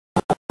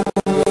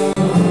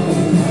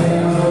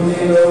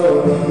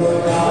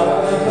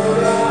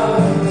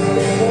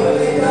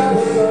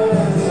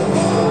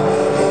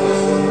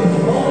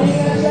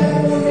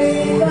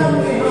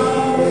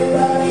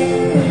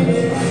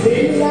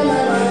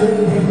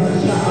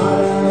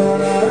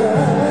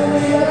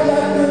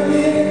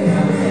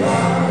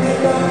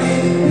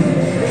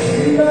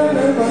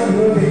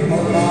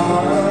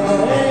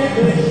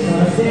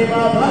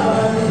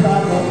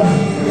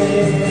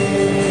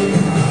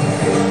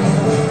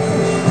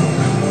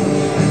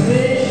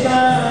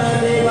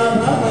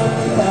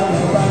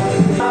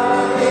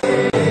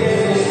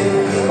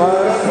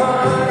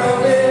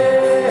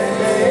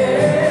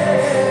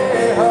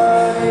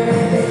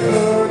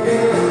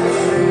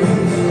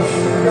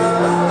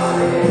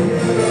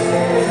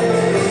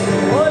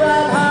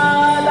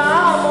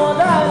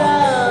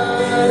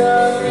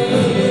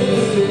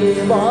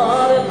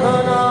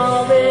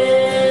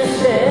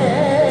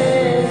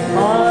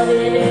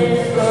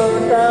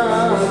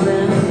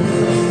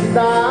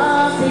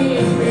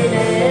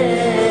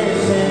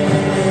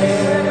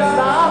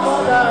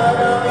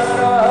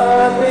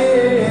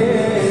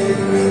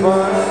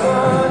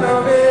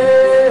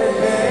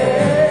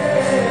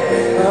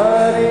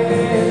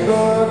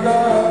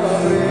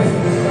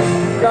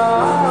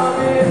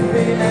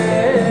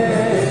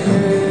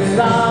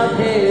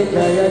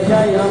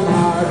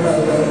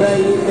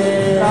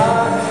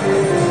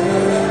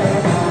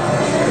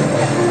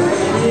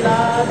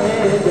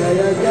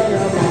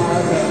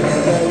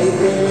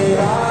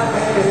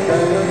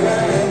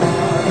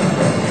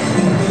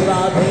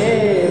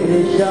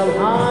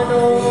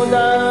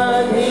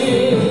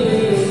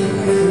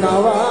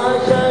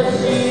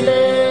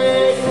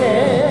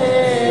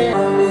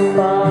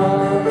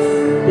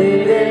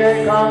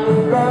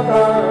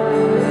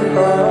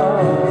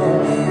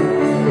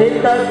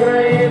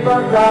हितग्रही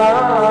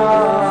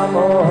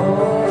बंधामो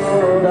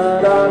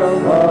दरर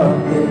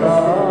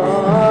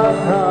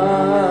भक्तिनाथ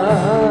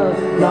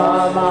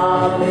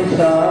नमामि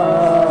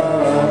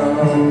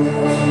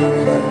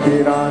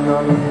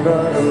सच्चिदानंद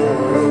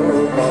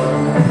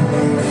रूपम्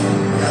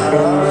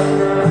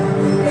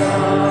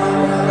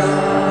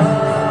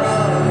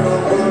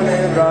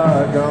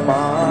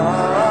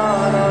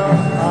विराजमान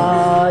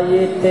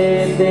आयते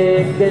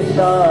देख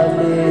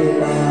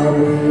शालीला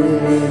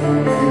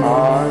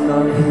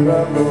आनंद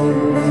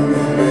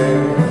कुंजे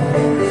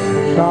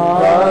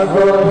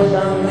साधु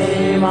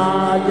संगीमा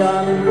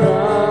चंद्र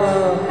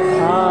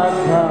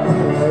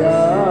आत्मयंत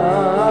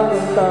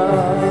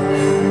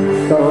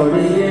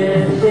तोरिये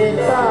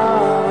सीता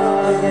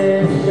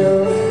गेशु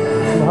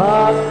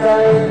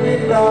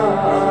भक्तिता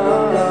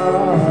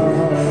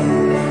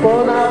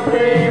पुनः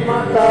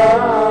प्रेमता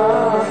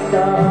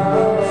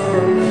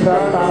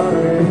सता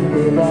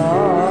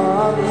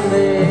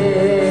प्रेमवंदे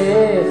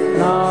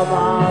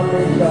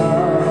नमामि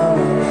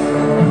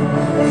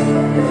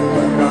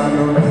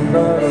सच्चिदानंद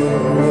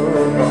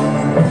रूपम्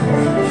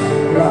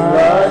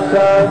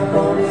रसकुंडल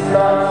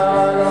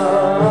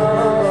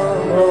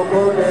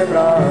मुकुरे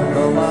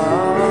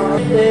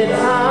ब्रह्मणे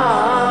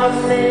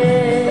धामने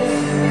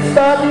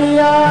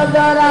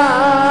तदीयदरायत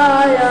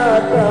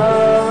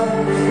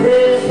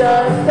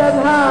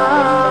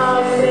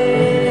धामने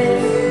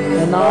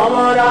नम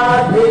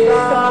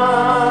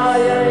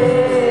राधिकाय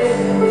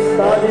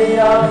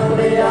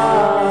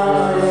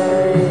तदीयप्रियाय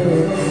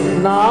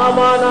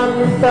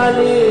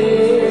नामनन्तलीलाय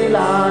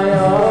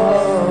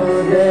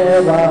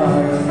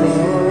देवाय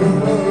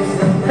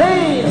हे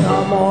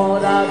नमो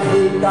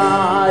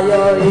राधिकाय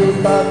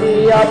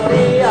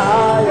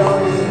तदीयप्रियाय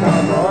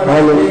नमो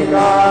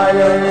राधिकाय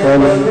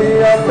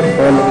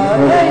तदीयप्रियाय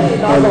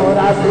नमो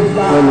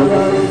राधिकाय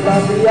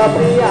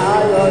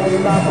तदीयप्रियाय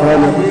नमो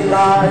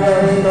राधिकाय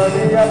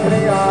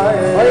तदीयप्रियाय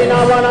हरि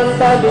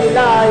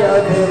नवनन्तलीलाय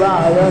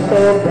देवाय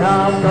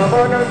तोभ्यां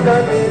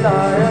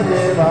नवनन्तलीलाय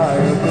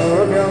देवाय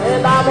तोभ्यां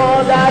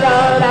दामोदर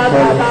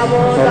राधा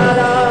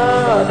दामोदर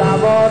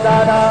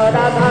दामोदर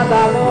राधा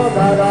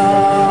दामोदर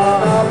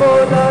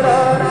दामोदर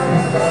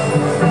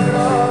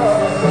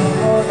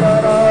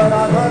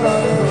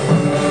दामोदर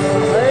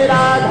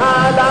राधा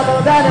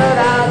दामोदर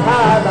राधा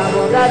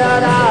दामोदर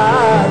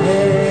राधे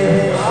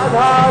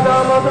राधा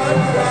दामोदर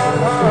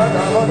राधा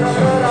दामोदर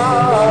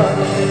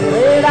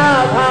राधे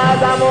राधा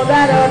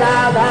दामोदर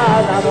राधा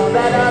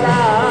दामोदर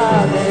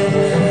राधे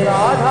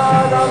राधा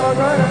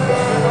दामोदर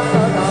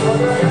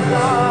दामोदर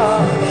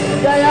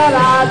जय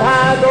राधा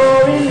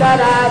गोविंद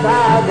राधा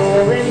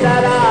गोविंद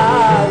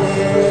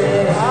राधे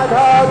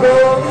राधा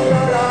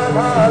गोविंद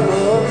राधा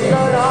गोविंद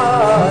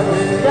राधे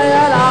जय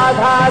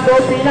राधा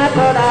गोपीनाथ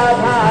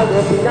राधा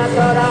गोपीनाथ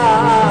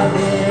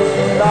राधे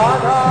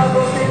राधा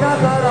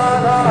गोपीनाथ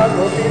राधा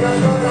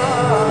गोपीनाथ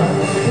राधे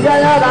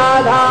जय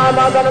राधा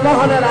मदन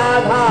मोहन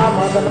राधा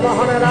मदन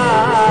मोहन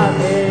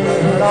राधे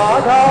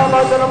राधा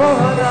मदन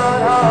मोहन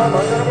राधा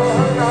मदन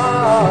मोहन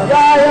राधे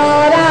जय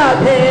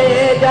राधे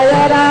जय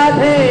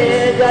राधे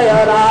जय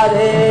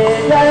राधे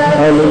जय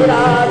श्री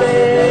राधे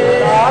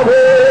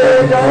राधे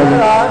जय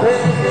राधे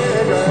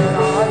जय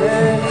राधे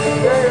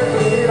जय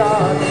श्री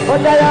राधे ओ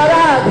जय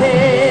राधे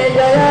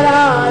जय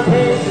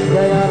राधे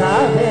जय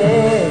राधे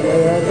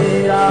जय श्री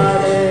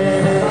राधे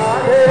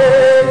राधे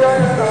जय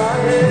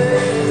राधे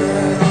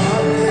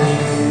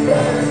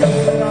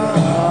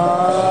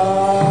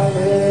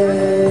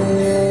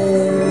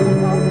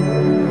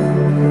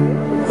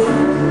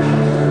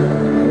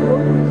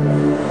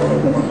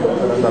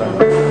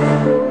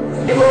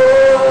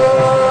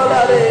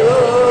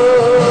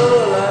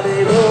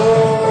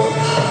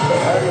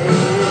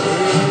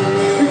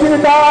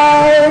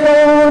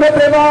गौर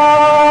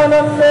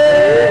प्रेमानंदे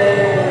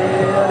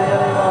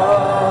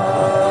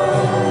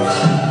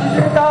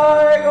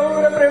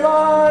गौर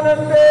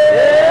प्रेमानंदे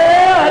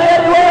हरे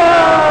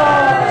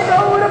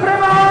गौर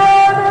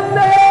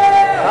प्रेमानंदे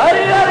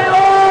हरि हरि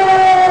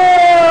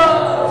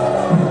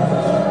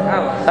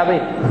सभी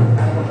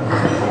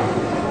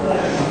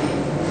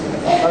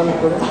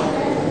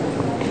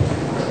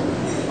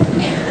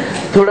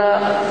थोड़ा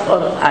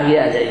और आगे आ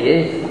जाइए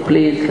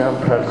प्लीज कम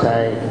फ्रंट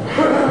साइड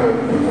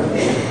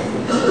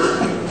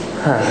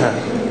हाँ हाँ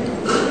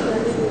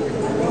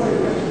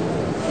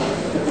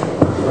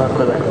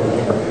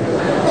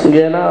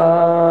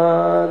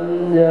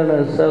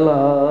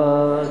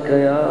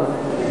ज्ञानाञ्जनशलाकया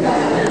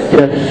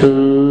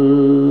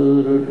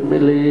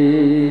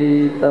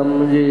चक्षुरुन्मीलितं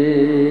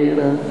येन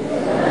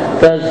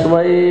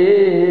तस्मै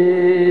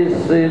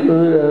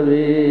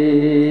श्रीगुरवे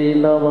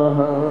नमः।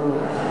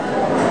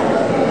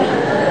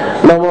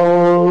 नमो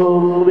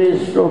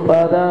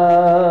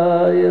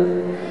विष्णुपदाय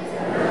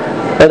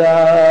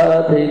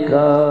राधिकायै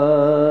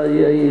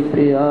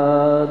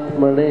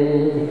प्रियात्मने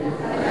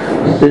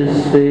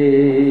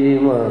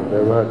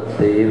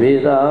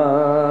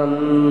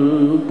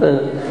श्रीमद्भक्तिवेदान्त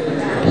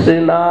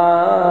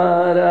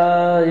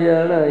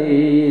श्रीनारायण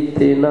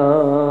इति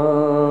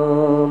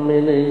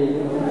नामिने।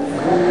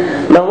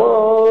 नमो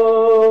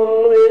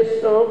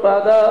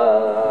विष्णुपदाय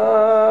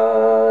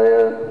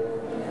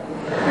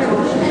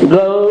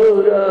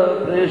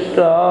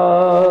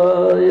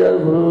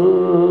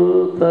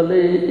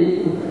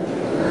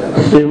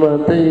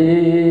श्रीमते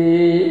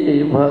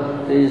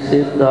भक्ति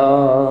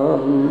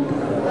सिद्धांत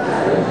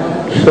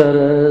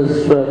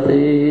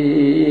सरस्वती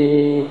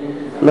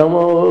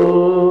नमो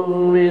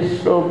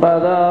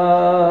विष्णुपदाय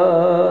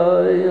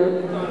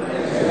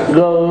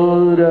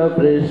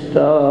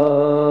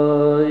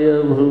गौरपृष्ठाय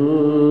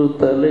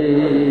भूतले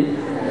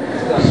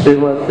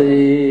श्रीमते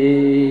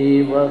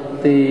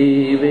भक्ति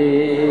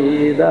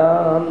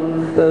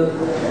वेदांत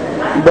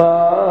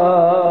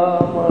वामनयति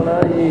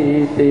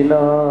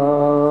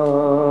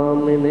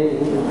नामिने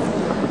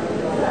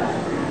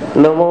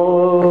नमो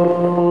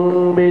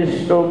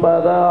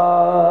विष्णुपदाय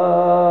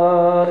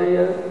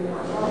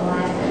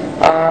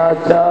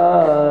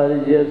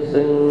आचार्य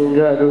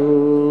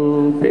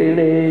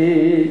सिंहरूपिणे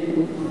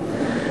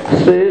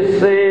श्री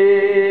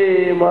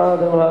श्रीमद्भक्ति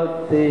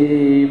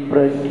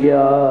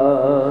प्रज्ञा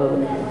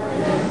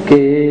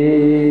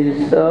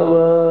केशवैति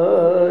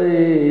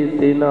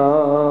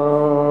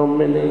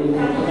नामिने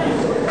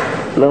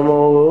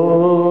नमो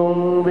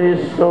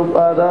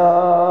विष्णुपदाय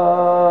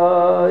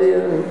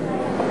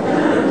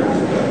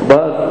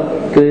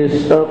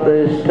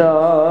कृष्णपृष्ठाय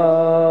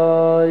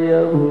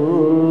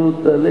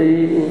भूतले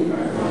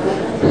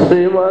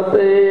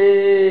श्रीमते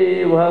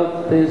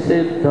भक्ति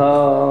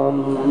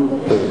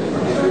सिद्धांत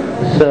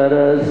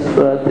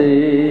सरस्वती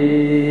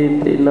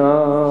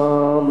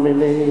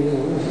नामिने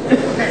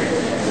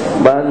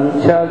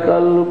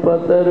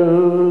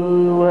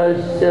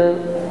वाञ्छाकल्पतरुभ्यश्च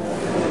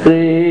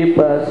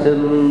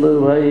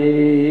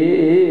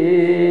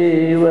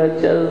कृपासिन्धुभ्यैव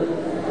च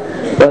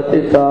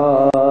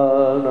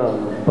पतितानां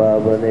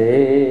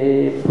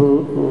पावनेभ्यो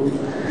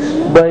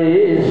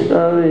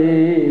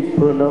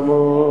वैष्णवेभ्यो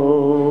नमो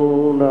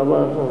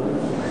नमः।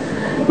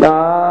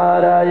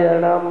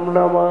 नारायणं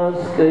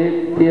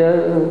नमस्कृत्य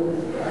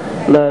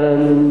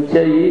नरं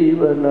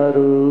चैव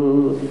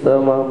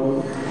नरोत्तमं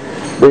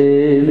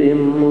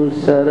देवीं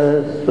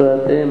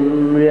सरस्वतीं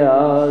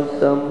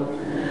व्यासं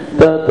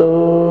ततो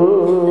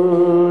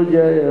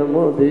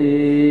जयमुदीरये।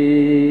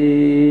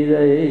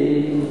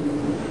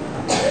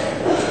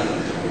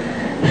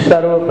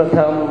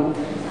 सर्वप्रथम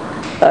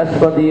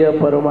अस्मदीय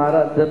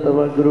परमाराध्य तव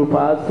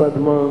गुरुपाद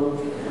पद्म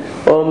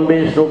ओम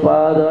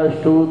विष्णुपाद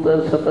अष्टोत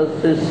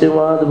शतस्य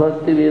श्रीमद्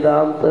भक्ति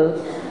वेदांत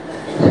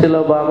श्रील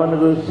वामन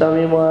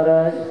गोस्वामी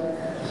महाराज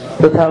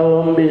तथा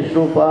ओम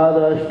विष्णुपाद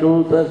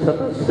अष्टोत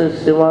शतस्य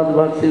श्रीमद्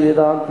भक्ति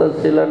वेदांत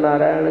श्रील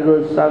नारायण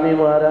गोस्वामी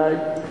महाराज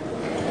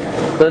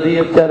तदीय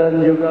चरण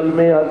युगल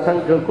में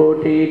असंख्य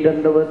कोटि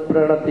दंडवत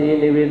प्रणति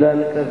निवेदन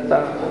करता।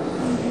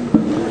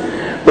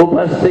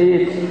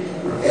 उपस्थित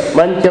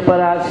मंच पर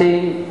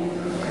आसीन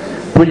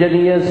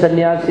पूजनीय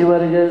सन्यासी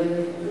वर्ग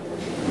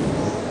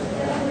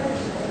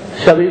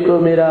सभी को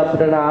मेरा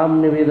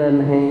प्रणाम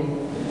निवेदन है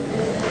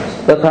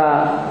तथा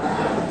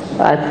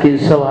आज की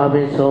सभा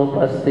में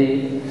उपस्थित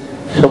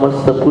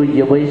समस्त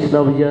पूज्य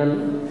वैष्णवजन,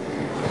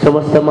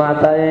 समस्त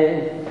माताएं,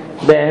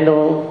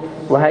 बहनों,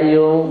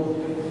 भाइयों,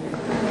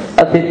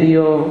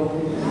 अतिथियों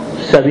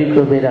सभी को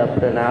मेरा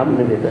प्रणाम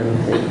निवेदन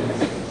है।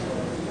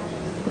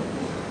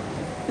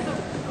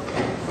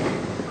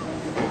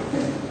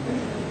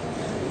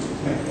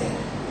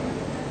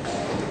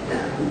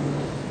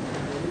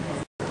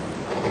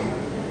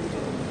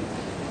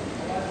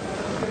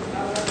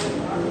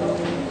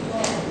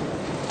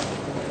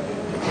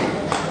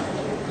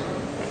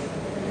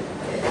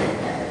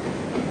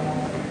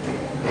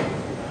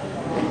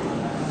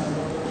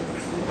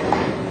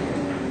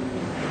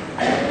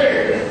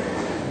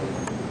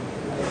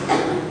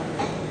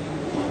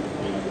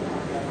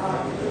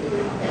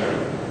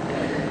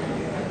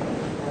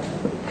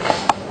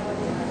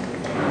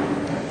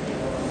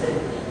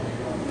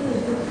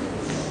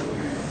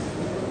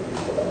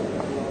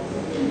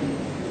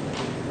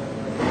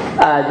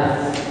 आज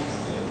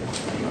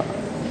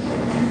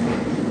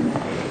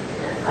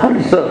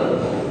हर्ष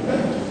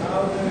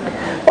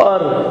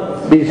और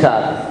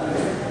विषाद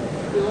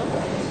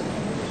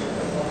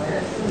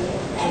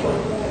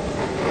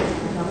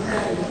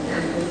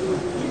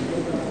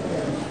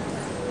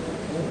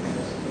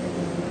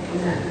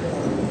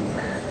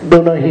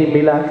दोनों ही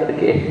मिला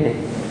करके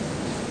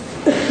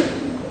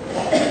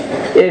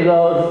एक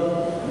और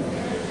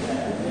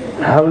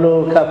हम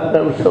लोगों का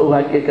परम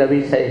सौभाग्य का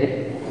विषय है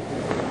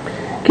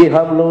कि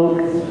हम लोग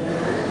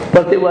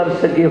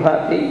प्रतिवर्ष की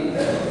भांति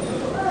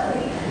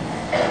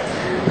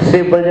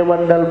शिव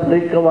ब्रजमंडल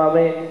परिक्रमा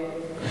में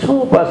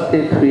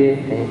उपस्थित हुए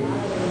हैं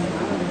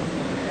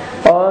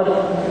और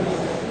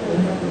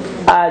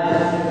आज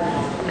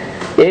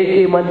एक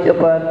ही मंच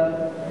पर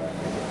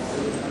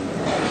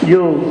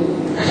जो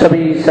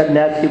सभी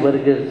सन्यासी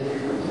वर्ग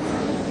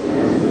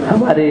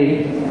हमारे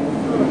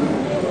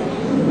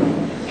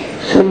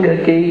संघ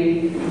के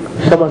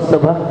समस्त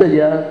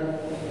भक्तजन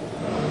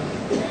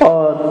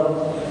और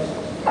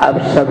आप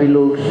सभी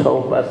लोग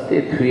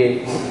उपस्थित हुए।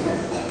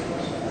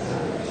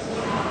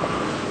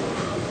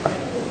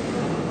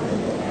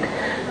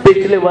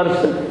 पिछले वर्ष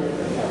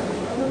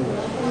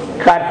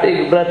कार्तिक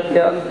व्रत के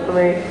अंत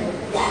में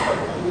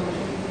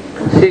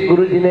श्री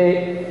गुरु जी ने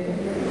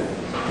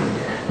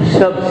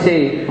सबसे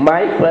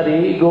माइक पर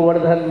ही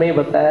गोवर्धन में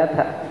बताया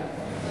था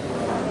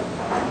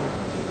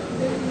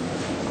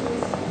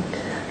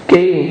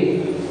कि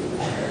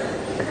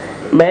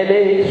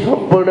मैंने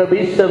संपूर्ण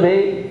विश्व में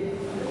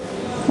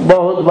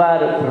बहुत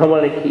बार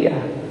भ्रमण किया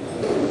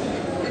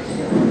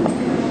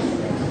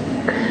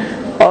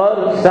और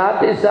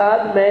साथ ही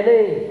साथ मैंने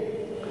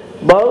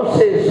बहुत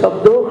से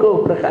शब्दों को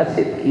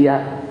प्रकाशित किया,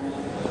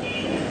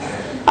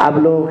 आप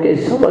लोगों के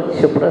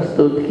समक्ष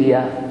प्रस्तुत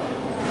किया।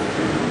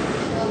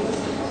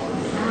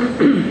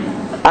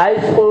 I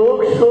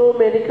spoke so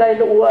many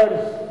kind of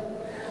words.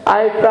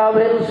 I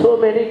traveled so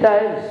many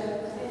times.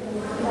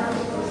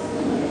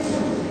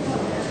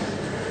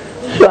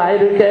 So I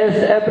request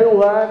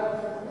everyone,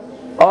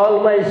 all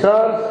my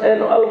sons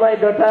and all my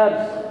daughters,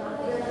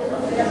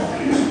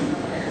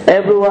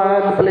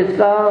 everyone please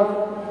come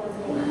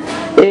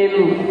in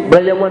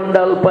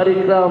Brajamandal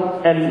Parikram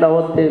and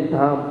Navadev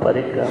Dham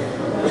Parikram.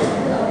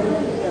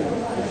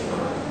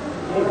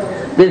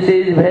 This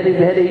is very,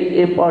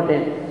 very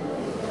important.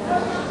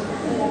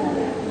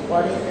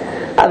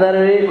 Other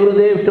way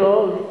Gurudev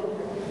told,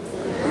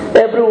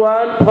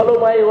 everyone follow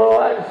my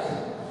words.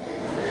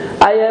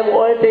 I am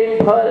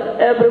waiting for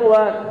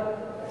everyone.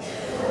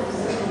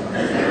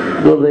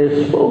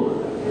 Gurudev spoke.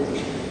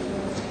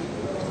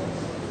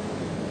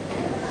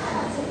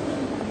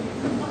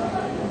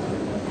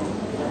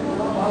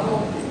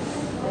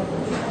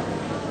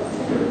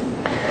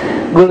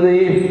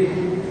 Gurudev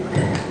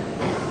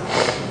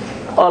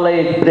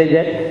always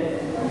present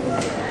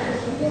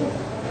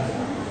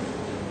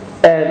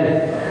and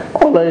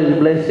always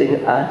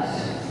blessing us.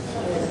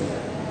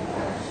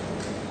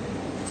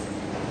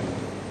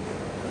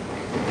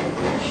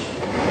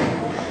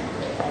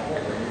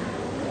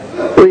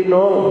 We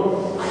know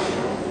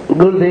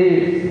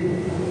Gurudev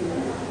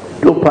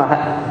to far,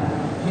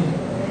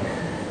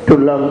 to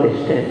long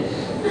distance,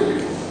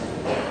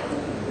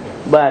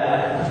 but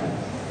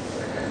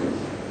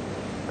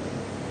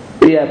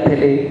we are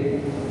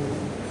feeling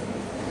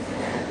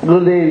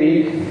Gurudev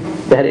is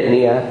very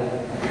near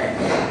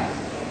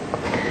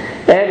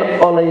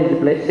and always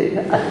blessing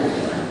us.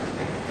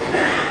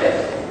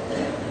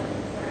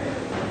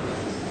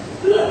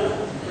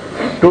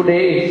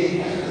 Today,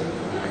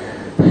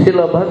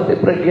 Srila Bhakti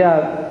Pragya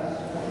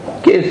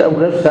Keshav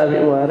Goswami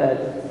Maharaj,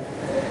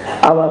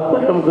 our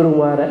Param Guru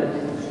Maharaj,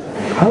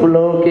 हम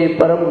लोगों के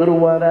परम गुरु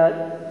महाराज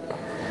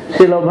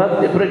श्रील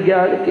भक्ति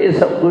प्रज्ञान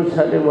केशव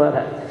गोस्वामी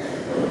महाराज,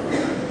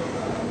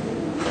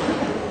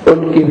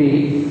 उनकी भी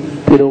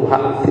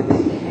PureBhakti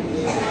थी,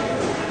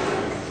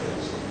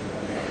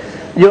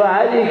 जो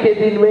आज ही के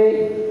दिन में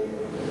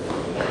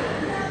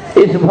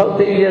इस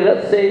भौतिक जगत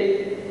से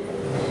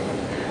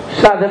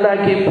साधना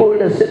की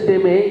पूर्ण सिद्धि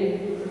में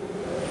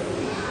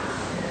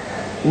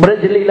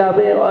ब्रज लीला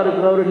में और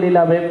गौर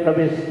लीला में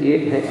प्रवेश किए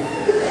हैं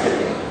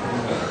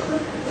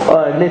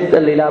और नित्य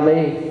लीला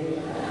में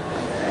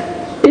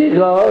एक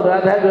और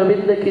राधा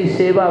गोविंद की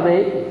सेवा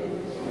में,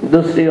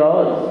 दूसरी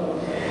ओर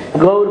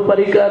गौर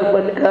परिकर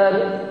बनकर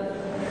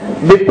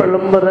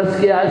विप्रलंब रस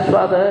के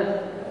आस्वादक।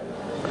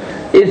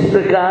 इस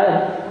प्रकार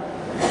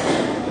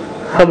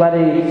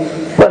हमारे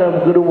परम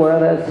गुरु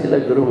महाराज श्रील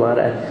गुरु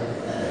महाराज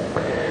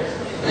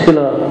श्रील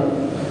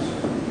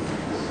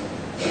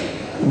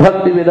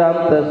भक्ति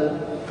वेदांत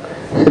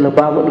श्रील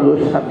बामन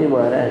गोस्वामी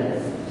महाराज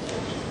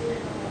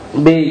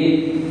भी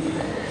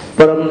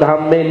परम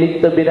धाम में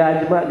नित्य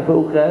विराजमान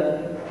होकर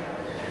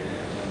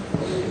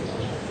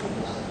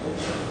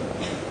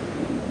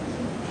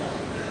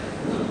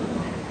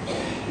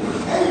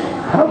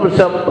हम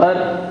सब पर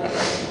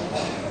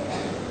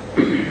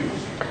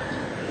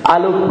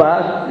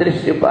आलोकपात,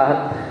 दृष्टिपात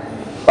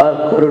और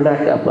करुणा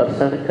का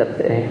वर्षण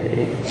करते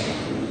हैं।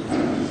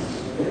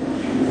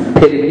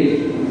 फिर भी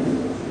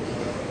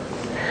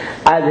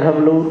आज हम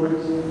लोग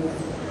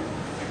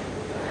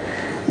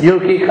जो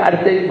कि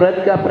कार्तिक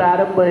व्रत का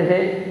प्रारंभ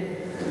है,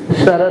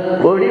 शरद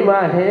पूर्णिमा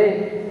है,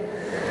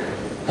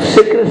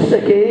 श्री कृष्ण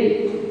की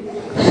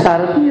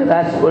शारदीय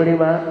रास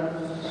पूर्णिमा,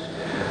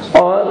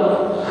 और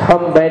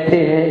हम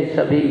बैठे हैं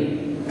सभी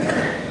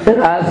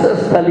रास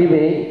स्थली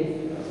में,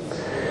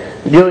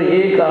 जो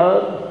एक और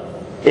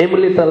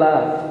इमली तला,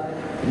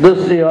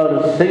 दूसरी ओर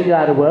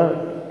श्रृंगारवन,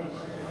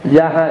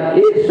 जहाँ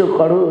 100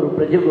 करोड़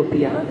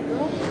ब्रजगोपियां,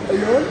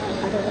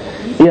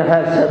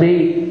 यहाँ सभी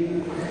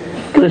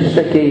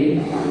कृष्ण के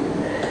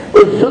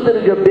उस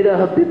सुदीर्घ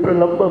विरह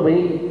विप्रलंब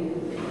में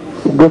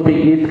गोपी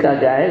गीत का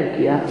गायन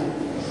किया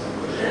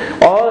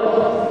और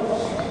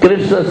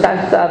कृष्ण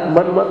साक्षात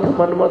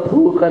मनमथ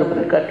होकर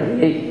प्रकट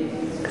हुए।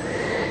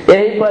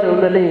 यहीं पर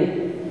उन्होंने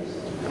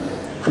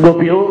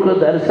गोपियों को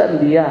दर्शन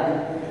दिया,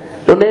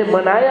 उन्हें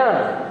मनाया,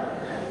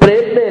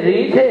 प्रेम में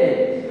रीझे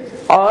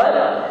और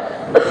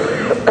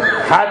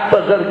हाथ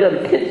पकड़कर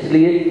खींच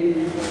लिए,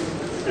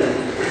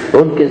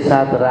 उनके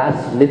साथ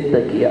रास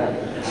नृत्य किया।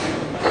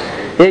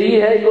 यही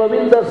है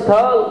गोविंद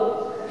स्थल,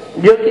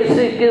 जो कि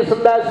श्री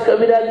कृष्णदास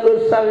कविराज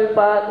गोस्वामी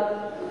पाद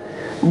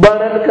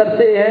वर्णन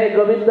करते हैं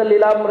गोविंद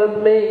लीलामृत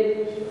में।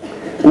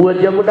 वो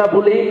जमुना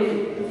पुलिन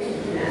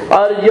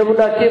और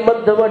यमुना के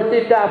मध्यवर्ती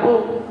टापू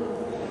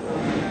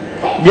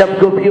जब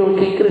गोपियों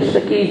की कृष्ण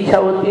की इच्छा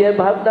होती है,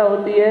 भावना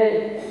होती है,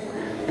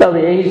 तब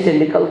यहीं से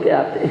निकल के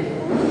आते हैं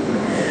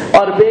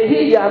और वे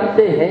ही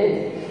जानते हैं।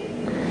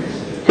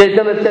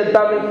 चैतन्य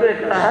चरितामृत में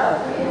कहा,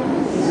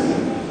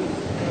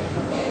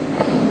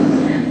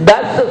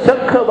 दस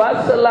सुख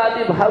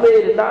वात्सलादि भावे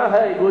ना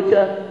है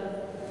गोचर।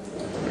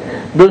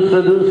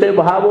 दूसरे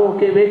भावों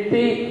के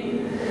व्यक्ति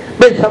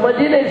वे समझ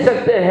ही नहीं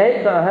सकते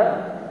हैं कहा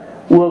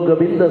वो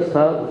गोविंद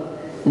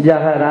स्थान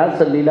जहाँ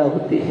रास लीला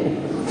होती है।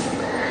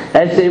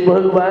 ऐसे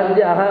भगवान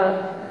जहाँ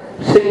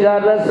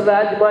श्रृंगार रस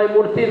राजमय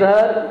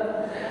मूर्तिधर,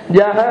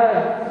 जहाँ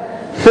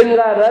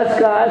श्रृंगार रस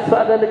का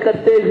आस्वादन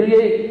करते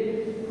हुए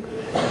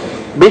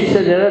विश्व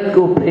जगत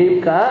को प्रेम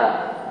का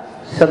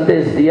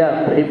संदेश दिया,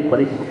 प्रेम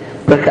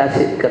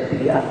प्रकाशित कर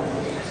दिया।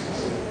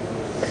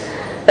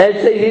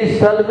 ऐसे ही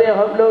स्थल में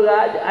हम लोग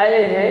आज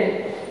आए हैं।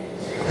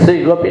 श्री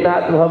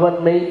गोपीनाथ भवन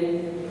में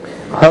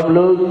हम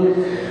लोग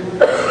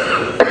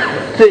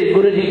श्री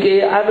गुरु जी के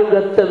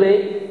अनुगत्य में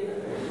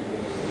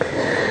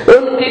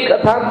उनकी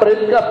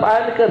कथामृत का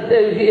पान करते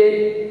हुए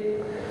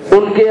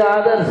उनके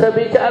आदर्श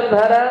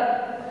विचारधारा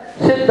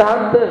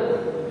सिद्धांत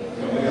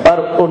और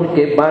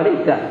उनके वाणी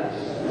का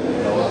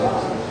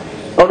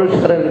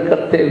अनुसरण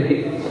करते हुए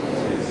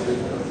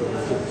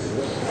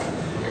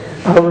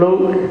हम लोग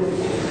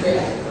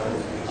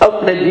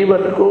अपने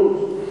जीवन को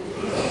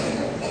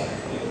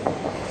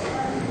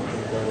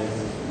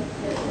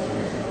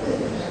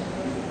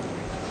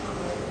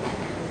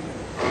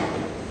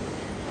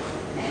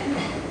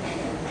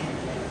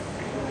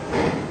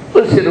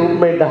उस रूप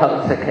में ढाल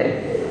सके।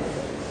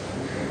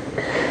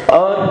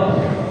 और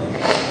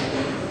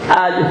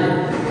आज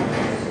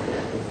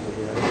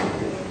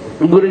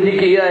गुरु जी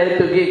की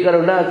आयतों की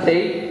करुणा से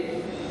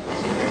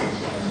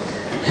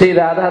श्री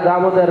राधा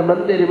दामोदर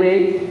मंदिर में,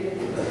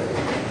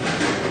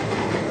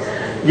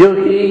 जो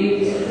कि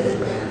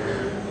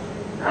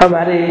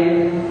हमारे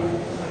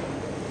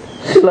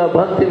शिला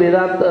भक्ति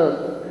वेदांत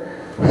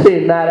श्री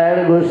नारायण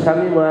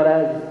गोस्वामी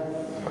महाराज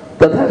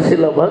तथा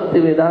शिला भक्ति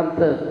वेदांत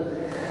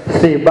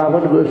श्री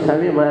बामन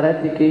गोस्वामी महाराज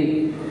जी की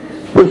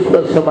पुष्प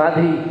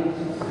समाधि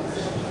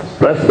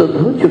प्रस्तुत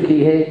हो चुकी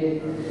है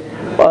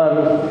और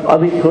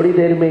अभी थोड़ी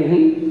देर में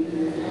ही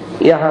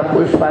यहाँ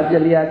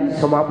पुष्पांजलि आदि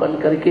समापन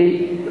करके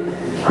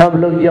हम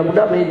लोग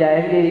यमुना में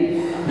जाएंगे।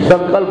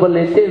 संकल्प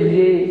लेते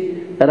हुए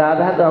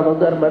राधा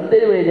दामोदर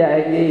मंदिर में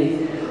जाएंगे,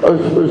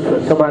 उस पुष्प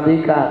समाधि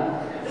का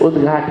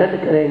उद्घाटन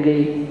करेंगे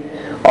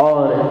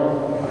और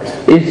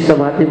इस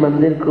समाधि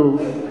मंदिर को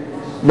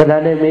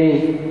बनाने में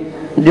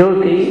जो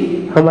कि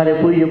हमारे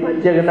पूज्य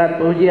जगन्नाथ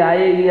प्रभु जी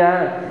आए, यहाँ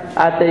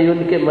आते ही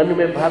उनके मन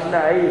में भावना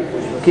आई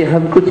कि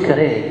हम कुछ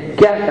करें,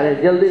 क्या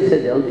करें, जल्दी से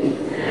जल्दी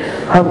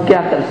हम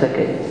क्या कर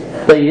सके।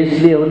 तो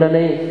इसलिए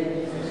उन्होंने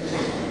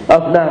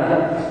अपना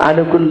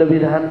अनुकूल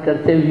विधान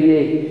करते हुए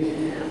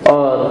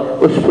और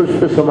उस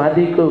पुष्प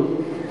समाधि को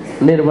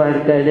निर्माण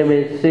करने में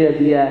श्रेय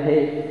दिया है,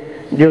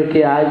 जो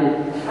कि आज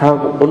हम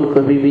उनको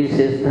भी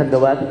विशेष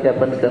धन्यवाद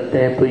ज्ञापन करते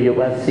हैं।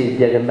 पूज्यपाद श्री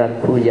जगन्नाथ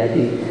पूजा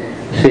जी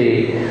से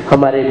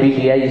हमारे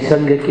बीडीआई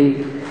संघ की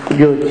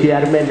जो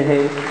चेयरमैन है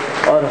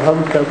और हम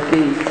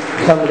सबकी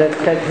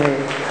संरक्षक हैं,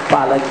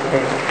 पालक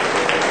हैं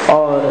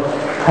और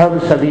हम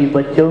सभी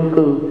बच्चों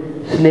को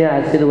स्नेह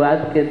आशीर्वाद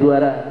के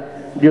द्वारा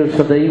जो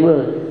सदैव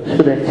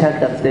सुरक्षा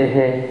करते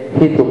हैं,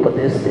 हित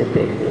उपदेश देते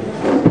हैं।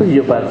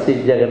 पूज्यपाद श्री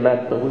जगन्नाथ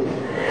प्रभु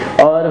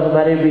और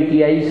हमारे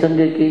बीटीआई संघ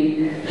की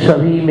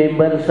सभी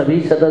मेंबर, सभी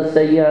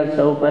सदस्य यहाँ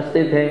सब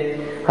उपस्थित हैं।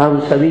 हम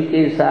सभी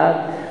के साथ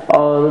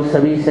और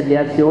सभी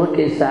सन्यासियों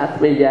के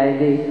साथ में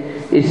जाएंगे।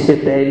 इससे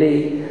पहले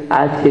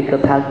आज के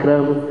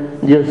कथाक्रम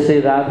जो श्री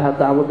राधा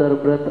दामोदर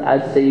व्रत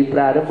आज से ही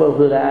प्रारंभ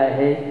हो रहा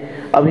है।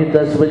 अभी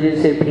 10 बजे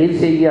से फिर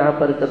से यहाँ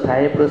पर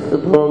कथाएं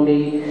प्रस्तुत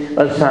होंगी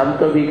और शाम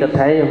को भी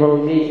कथाएं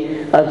होंगी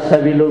और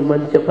सभी लोग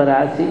मंच पर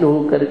आसीन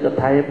होकर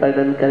कथाएं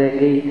वर्णन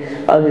करेंगे।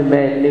 अभी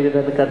मैं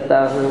निवेदन करता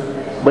हूँ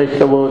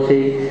वैष्णवों से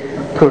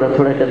थोड़ा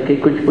थोड़ा करके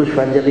कुछ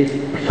पुष्पांजलि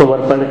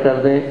समर्पण कर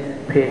दें,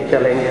 फिर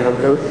चलेंगे हम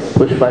लोग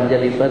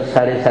पुष्पांजलि पर।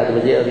 7:30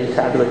 बजे, अभी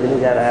 7 बजने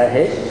जा रहा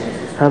है।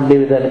 हम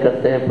निवेदन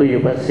करते हैं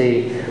पूज्यपाद से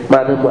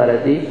माधव महाराज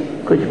जी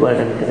कुछ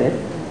वर्णन करें।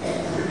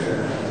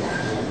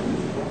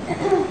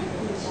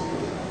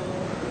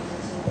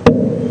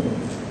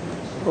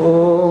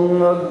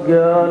 ओम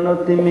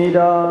अज्ञानतिमिरान्धस्य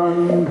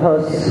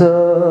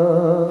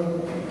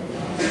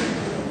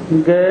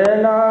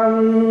ज्ञानाञ्जनशलाकया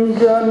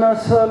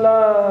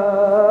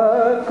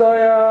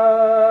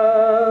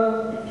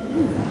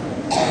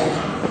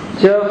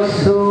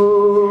चक्षुरुन्मीलितं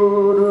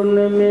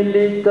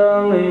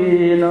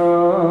येन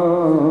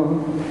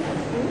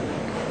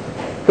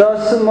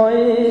तस्मै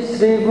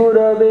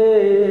श्रीगुरवे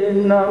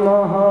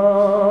नमः।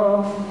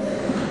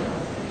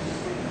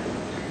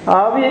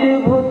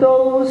 आविर्भूतौ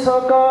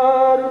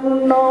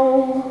सकारुण्यौ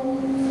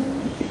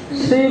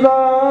शिवामननारायणौ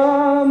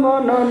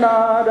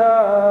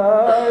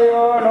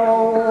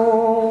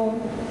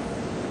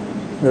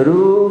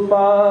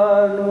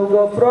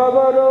रूपानुगप्रवरौ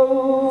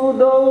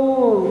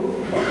द्वौ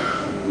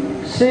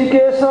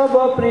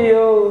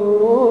श्रीकेशवप्रियौ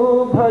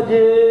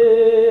भजे।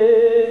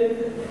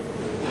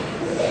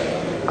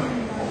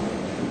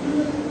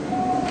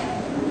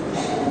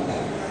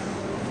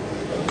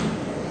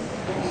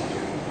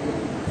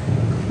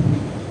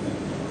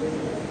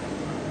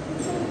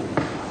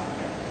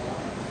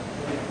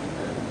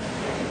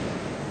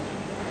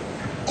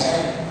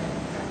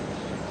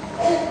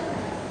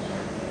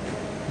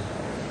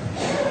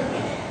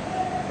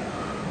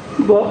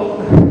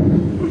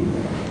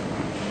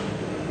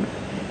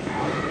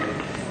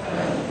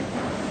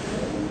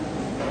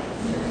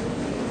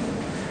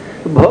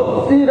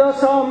 भक्ति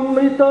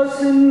रसामृत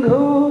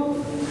सिंधु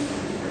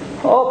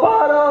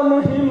अपार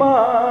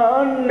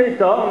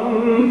महिमान्वितम्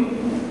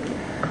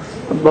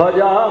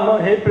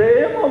भजामहे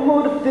प्रेम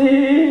मूर्ति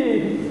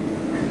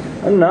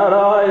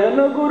नारायण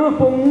गुरु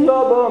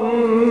पुंगवम्।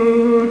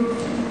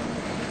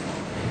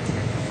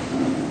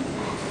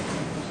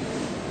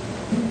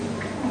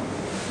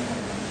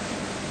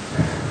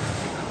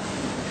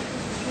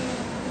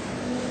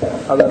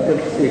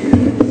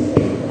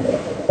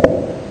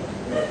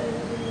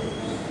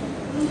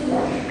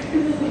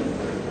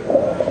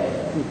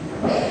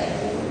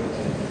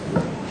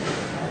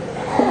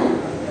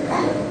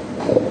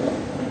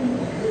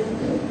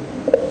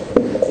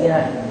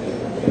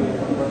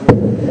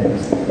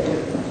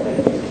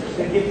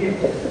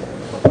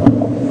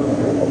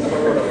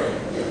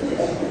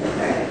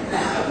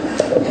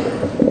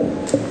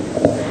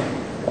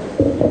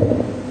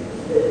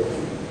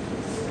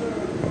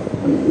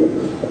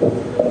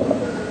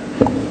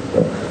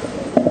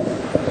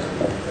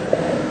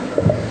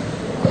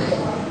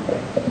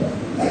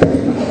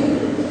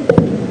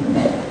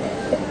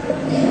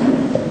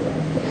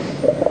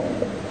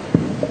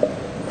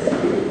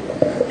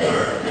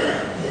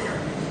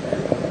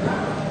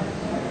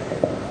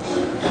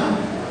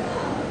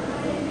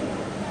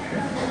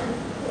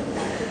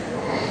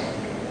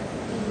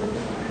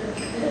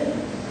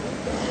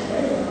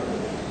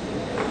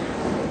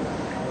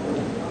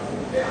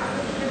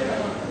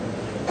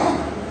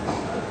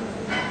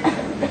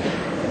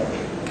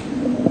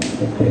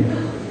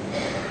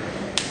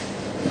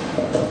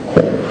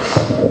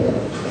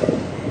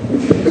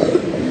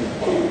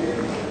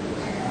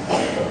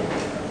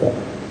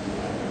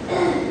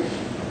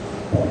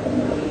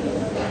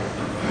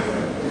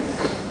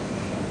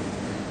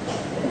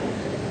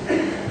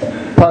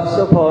 First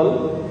of all,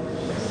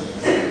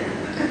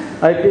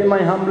 I pay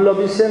my humble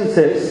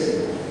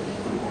obeisances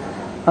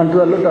unto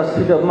the lotus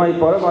feet of my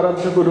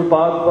Paramaradha Guru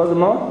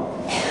Padma,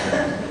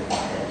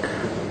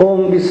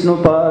 Om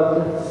Vishnupad,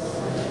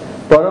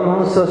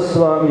 Paramhansa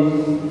Swami,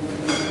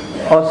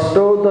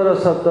 Ashtotara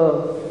Sata,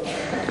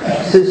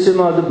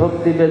 Srimad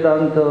Bhakti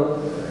Vedanta,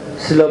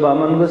 Srila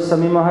Vaman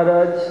Goswami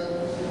Maharaj,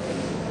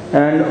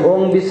 and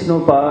Om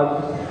Vishnupad,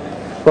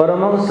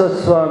 Paramhansa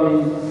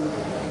Swami,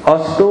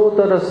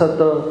 Ashtotara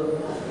Sata,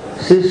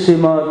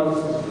 Srimad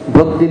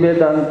Bhakti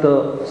Vedanta,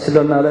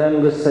 Srila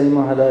Narayan Goswami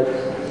Maharaj.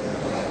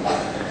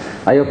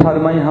 I offer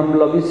my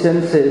humble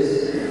obeisances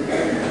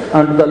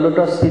unto the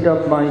lotus feet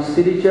of my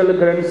spiritual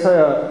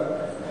grandsire,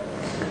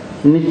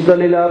 Nitya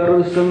Lila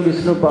Prabhupada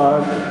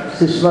Vishnupad,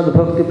 Srimad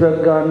Bhakti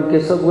Pragyan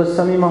Keshav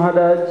Goswami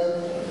Maharaj,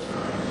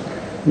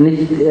 and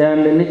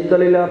Nitya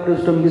Lila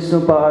Prabhupada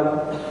Vishnupad,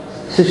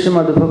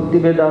 Srimad Bhakti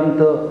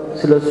Vedanta,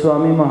 Srila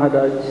Swami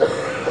Maharaj.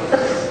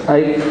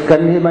 I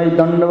convey my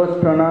Dandavat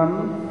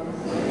Pranam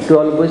to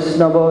all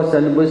Vaishnavas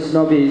and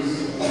Vaishnavis,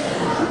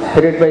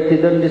 headed by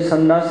Tidandi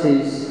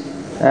Sannyasis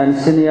and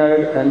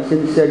senior and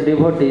sincere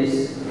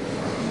devotees,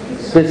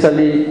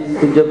 especially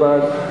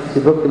Pujabad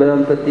Sri Bhakti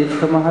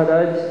Tirtha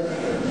Maharaj,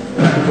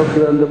 Sri Bhakti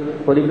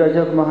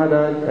Parivrajak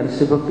Maharaj, and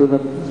Sri Bhakti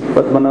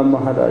Padmanabh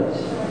Maharaj.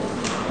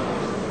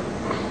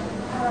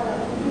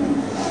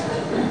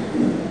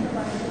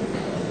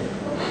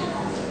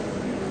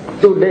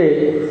 Today,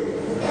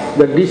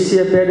 the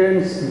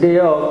disappearance day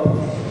of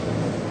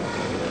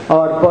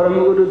our Param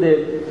Gurudev,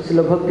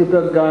 Srila Bhakti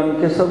Pragyan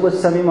Keshav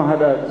Goswami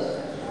Maharaj.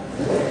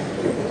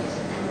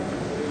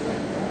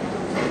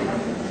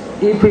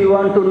 If we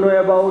want to know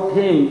about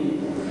him,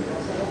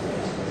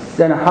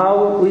 then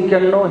how we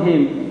can know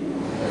him?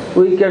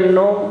 We can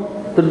know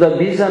through the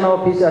vision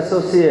of his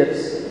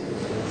associates.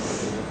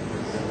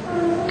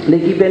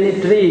 Like if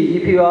any tree,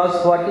 if you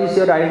ask what is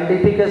your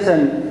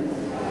identification,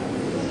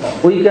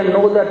 we can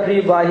know the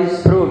tree by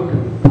his fruit.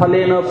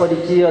 Phalena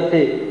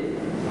parichiyate.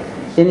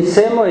 In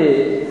same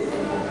way,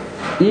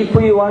 if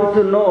we want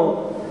to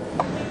know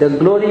the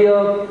glory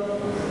of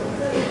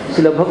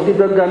Srila Bhakti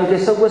Pragyan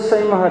Keshav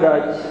Goswami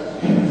Maharaj,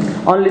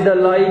 only the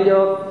light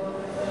of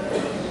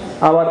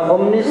our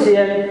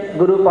omniscient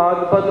Guru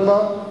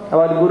Padma,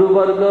 our Guru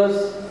Vargas,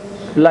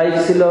 like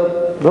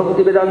Srila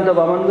Bhakti Vedanta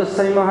Vaman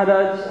Goswami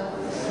Maharaj,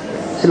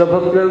 Srila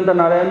Bhakti Vedanta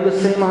Narayan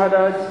Goswami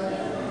Maharaj,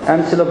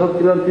 and Srila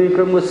Bhakti Vedanta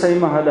Vikram Goswami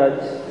Maharaj.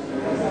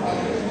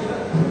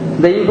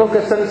 The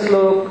invocation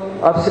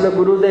slok of Srila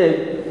Gurudev,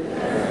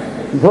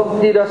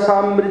 Bhakti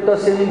Rasamrita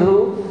Sindhu,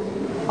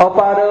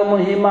 Apara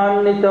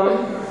Mahimanitam,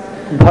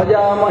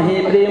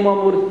 Bhajamahi Prema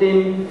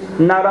Murtim,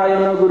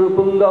 Narayana Guru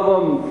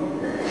Pungavam,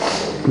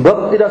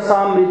 Bhakti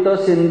Rasamrita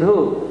Sindhu.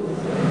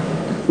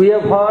 We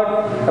have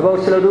heard about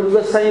Srila Rupa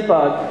Goswami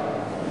Pad.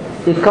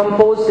 He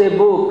composed a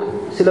book.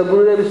 Srila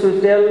Gurudev used to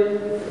tell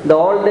the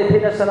all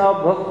definition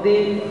of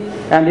bhakti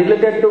and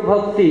related to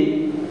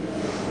bhakti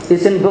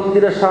is in Bhakti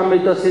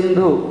Rasamrita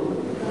Sindhu.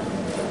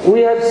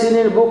 We have seen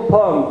in book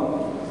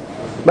form,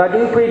 but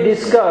if we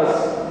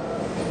discuss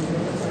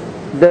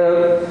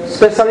the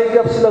speciality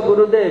of Srila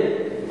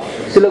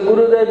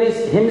Gurudev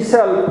is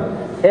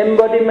himself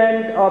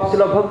embodiment of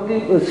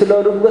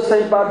Srila Rupa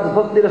Goswami Pad's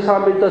Bhakti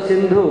Rasamrita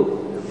Sindhu.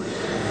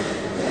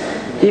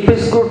 If we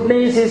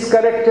scrutinize his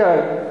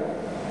character,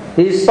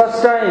 his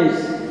pastimes,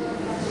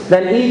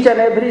 then each and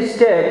every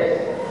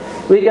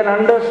step we can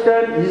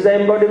understand he is the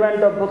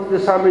embodiment of Bhakti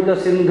Rasamrita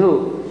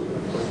Sindhu.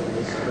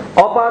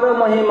 Apara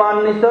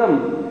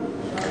Mahimanitam.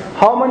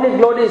 How many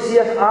glories? He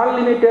has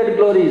unlimited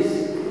glories.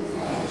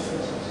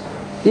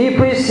 If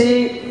we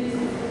see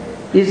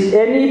is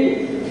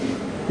any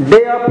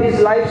day of his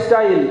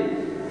lifestyle,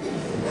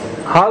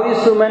 how he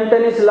is to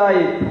maintain his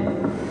life,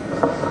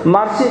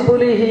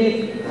 mercifully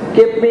he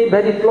kept me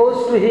very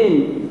close to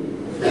him.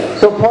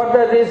 So for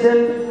that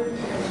reason,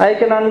 I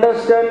can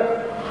understand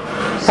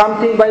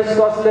something by his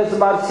causeless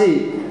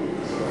mercy.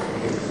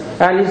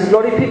 And his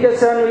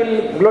glorification will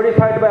be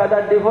glorified by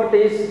other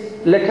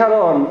devotees later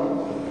on.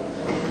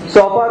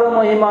 So aparo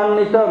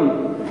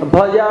mahimanitam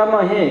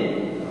bhajamahe.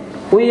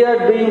 We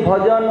are doing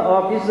bhajan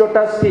of his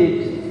lotus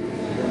feet.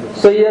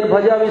 So here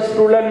bhajan is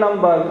plural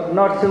number,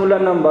 not singular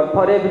number,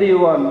 for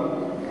everyone.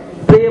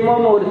 Prema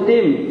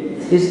murtim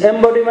is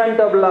embodiment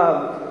of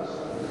love.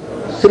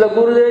 Srila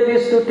Gurudev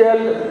is to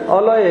tell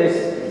always,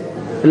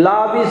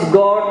 love is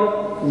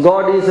God,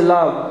 God is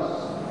love.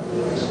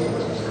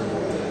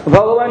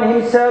 Bhagavan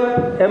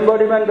himself,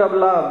 embodiment of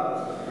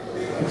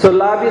love. So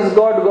love is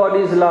God, God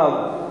is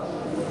love.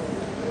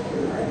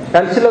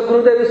 And Srila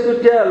Gurudev is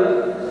to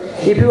tell,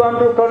 if you want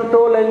to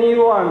control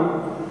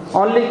anyone,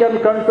 only can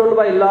control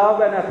by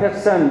love and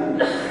affection,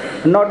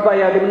 not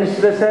by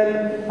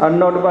administration or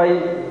not by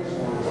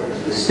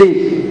stick.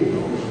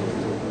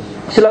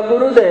 Srila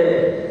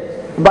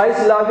Gurudev, by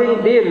his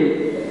loving deal,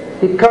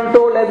 he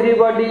controlled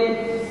everybody,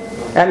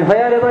 and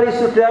wherever he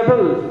should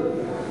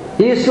travel,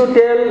 he used to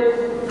tell,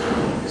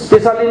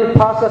 especially in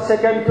first or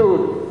second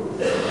tour,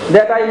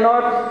 that I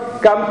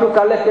not come to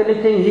collect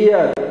anything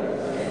here.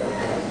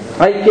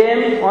 I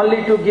came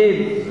only to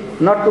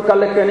give, not to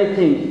collect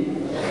anything.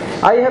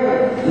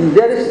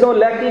 There is no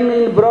lacking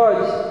in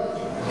Braj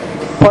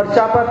for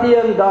chapati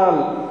and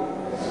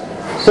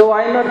dal. So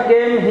I not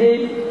came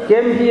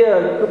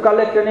here to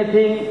collect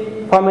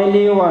anything from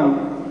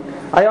anyone.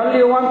 I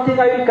only one thing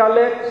I will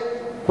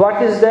collect.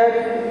 What is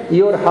that?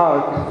 Your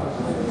heart.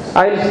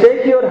 I will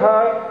take your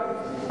heart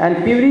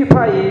and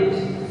purify it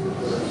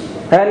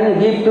and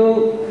give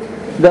to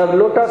the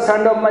lotus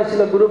hand of my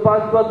Srila Guru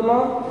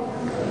Padma.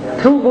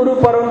 Through Guru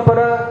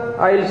Parampara,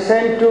 I will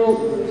send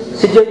to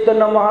Sri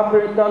Chaitanya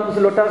Mahaprabhu's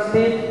lotus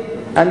feet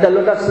and the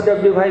lotus feet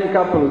of divine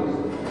couple.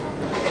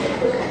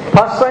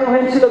 First time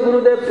when Srila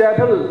Gurudev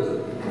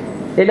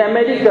traveled in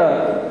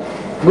America,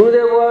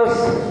 Gurudev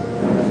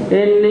was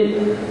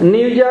in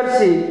New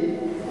Jersey.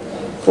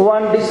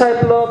 One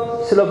disciple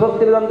of Srila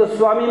Bhaktivedanta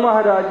Swami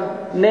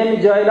Maharaj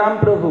named Jairam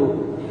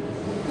Prabhu.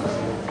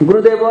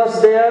 Gurudev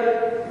was there,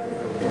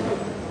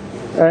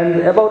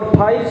 and about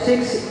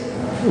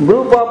 5-6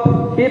 group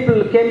of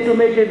people came to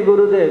meet with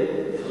Gurudev.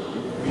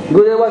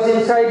 Gurudev was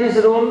inside his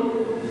room.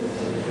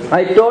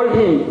 I told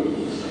him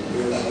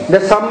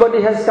that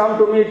somebody has come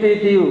to meet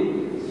with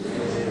you.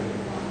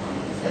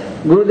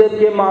 Gurudev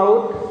came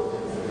out.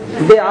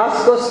 They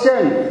asked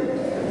question.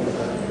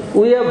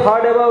 We have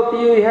heard about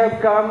you, you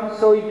have come,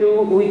 so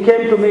we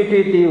came to meet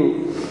with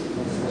you.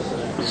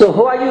 So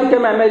why you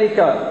came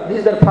America? This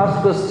is the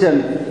first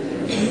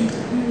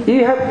question.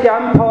 You have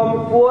come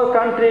from poor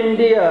country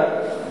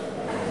India.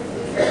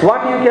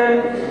 What you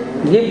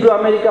can give to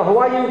America?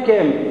 Why you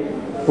came?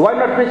 Why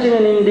not preaching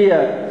in India?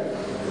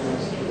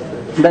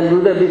 Then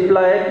Gurudev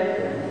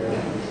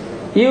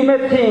replied, you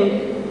may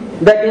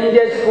think that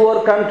India is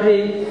poor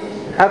country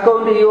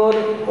according to your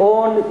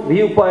own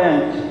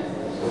viewpoint.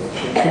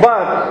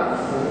 But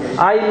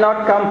I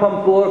not come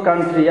from poor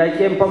country. I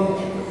came from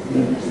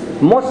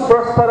most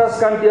prosperous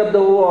country of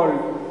the world.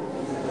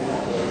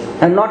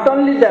 And not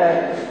only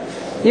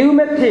that, you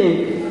may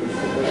think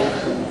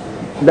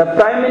the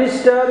Prime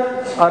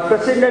Minister or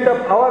President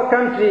of our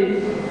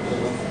country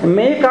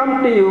may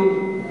come to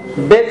you,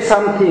 beg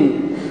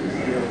something,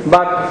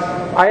 but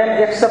I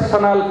am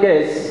exceptional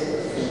case.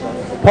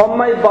 From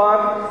my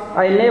birth,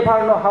 I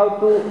never know how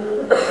to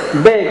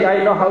beg,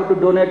 I know how to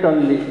donate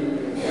only.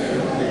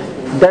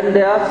 Then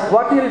they asked,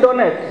 what will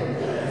donate?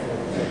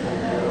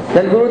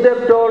 Then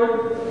Gurudev told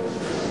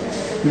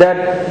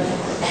that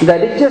the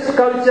richest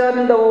culture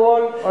in the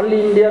world, only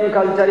Indian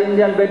culture,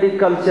 Indian Vedic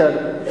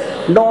culture.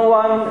 No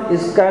one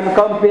can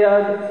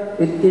compare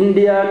with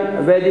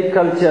Indian Vedic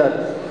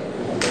culture.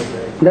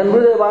 Then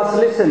Gurudev asked,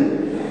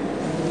 listen,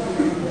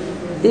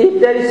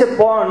 if there is a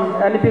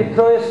pond and if you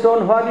throw a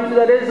stone, what will be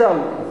the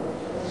result?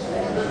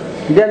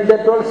 Then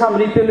they told some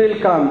ripple will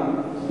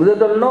come. Gurudev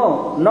told,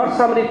 no, not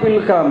some ripple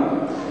will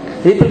come.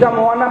 It will come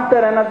one after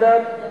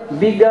another,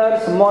 bigger,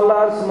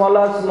 smaller,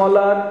 smaller,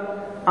 smaller,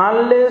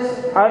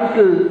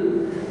 until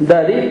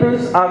the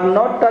ripples are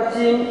not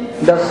touching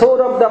the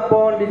shore of the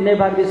pond, it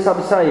never will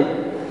subside.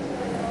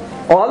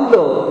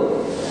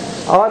 Although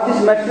all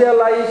this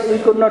materialized, we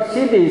could not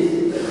see this.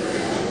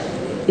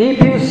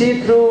 If you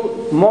see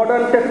through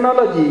modern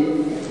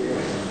technology,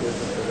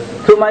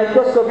 through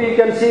microscope you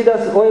can see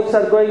the waves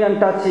are going and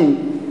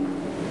touching.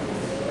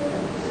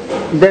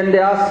 Then they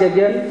ask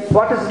again,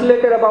 what is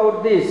related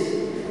about this?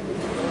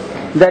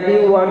 That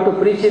you want to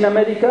preach in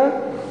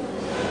America?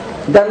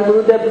 Then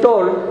Gurudev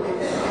told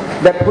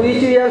that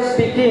which we are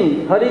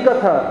speaking,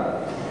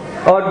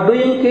 Harikatha, or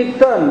doing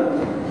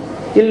Kirtan,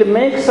 will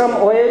make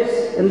some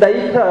waves in the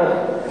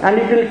ether and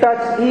it will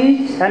touch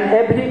each and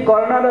every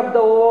corner of the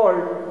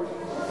world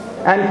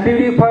and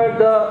purify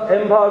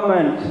the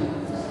environment.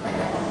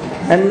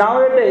 And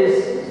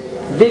nowadays,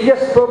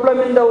 biggest problem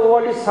in the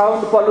world is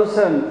sound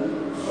pollution.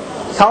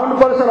 Sound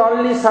pollution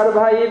only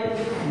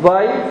survived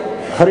by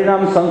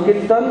Harinam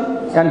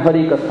Sankirtan and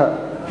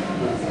Harikatha.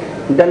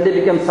 Then they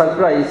became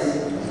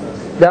surprised.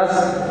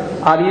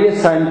 Thus, are you a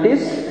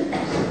scientist?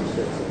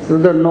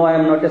 No, I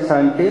am not a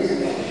scientist.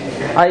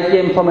 I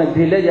came from a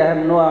village, I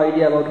have no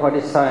idea about what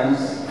is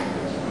science.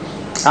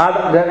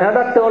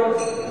 Another told,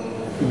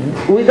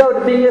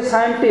 without being a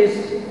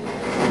scientist,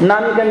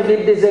 none can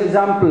give this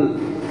example.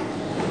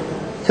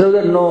 So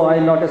that no, I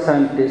am not a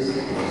scientist.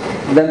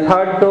 Then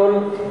third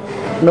told,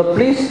 no,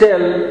 please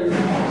tell,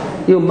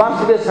 you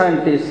must be a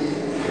scientist.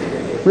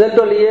 Then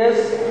told,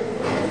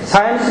 yes,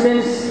 science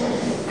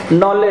means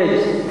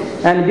knowledge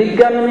and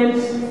Vigyan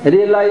means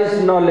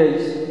realized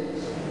knowledge.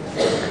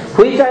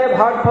 Which I have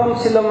heard from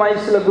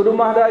Srila Guru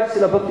Maharaj,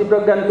 Srila Bhakti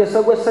Pragyan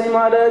Keshav Goswami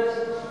Maharaj,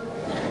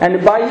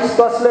 and by his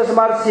costless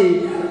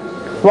mercy,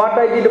 what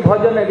I did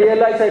bhajan I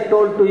realized I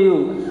told to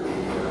you.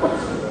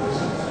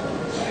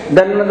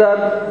 Then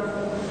another,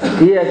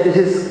 yes, this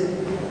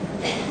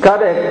is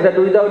correct, that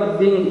without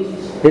being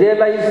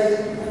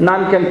realized,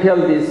 none can tell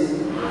this.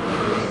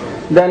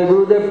 Then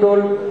Gurudev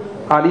told,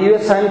 are you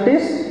a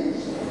scientist?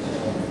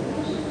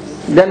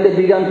 Then they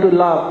began to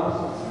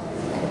laugh.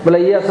 Well,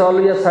 yes,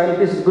 always a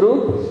scientist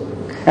group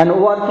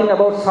and working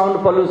about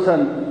sound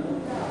pollution.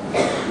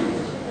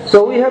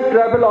 So we have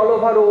traveled all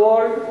over the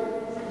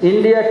world,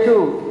 India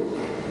too.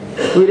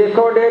 We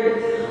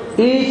recorded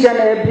each and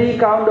every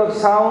kind of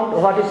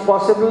sound, what is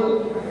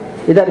possible,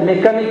 either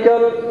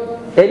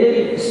mechanical,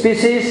 any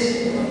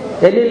species,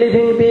 any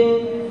living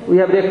being, we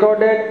have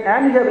recorded,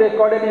 and we have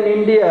recorded in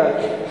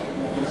India.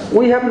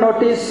 We have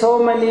noticed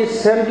so many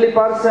saintly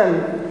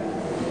persons,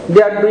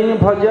 they are doing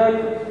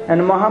bhajan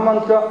and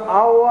Mahamantra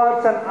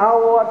hours and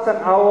hours and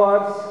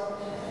hours,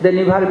 they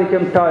never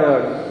became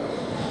tired.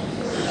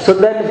 So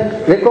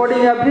that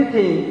recording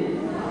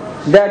everything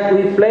that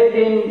we played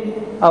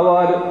in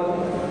our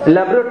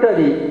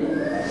laboratory,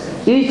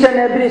 each and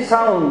every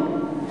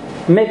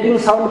sound, making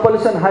sound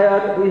pollution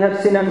higher, we have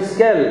seen on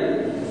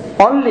scale.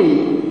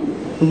 Only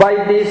by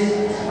this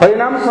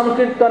Harinam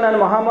Sankirtan and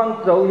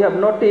Mahamantra, we have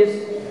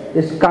noticed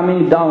is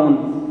coming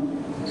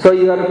down. So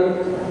you are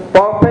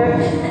perfect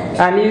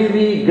and you will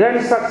be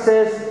great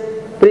success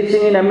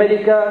preaching in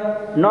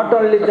America, not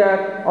only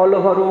that, all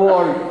over the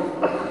world.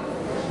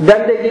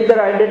 Then they give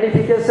their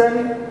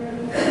identification.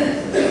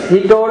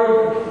 He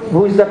told,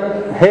 who is the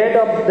head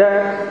of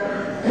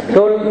that,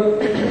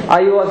 told,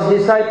 I was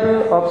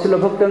disciple of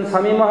Srila Bhakti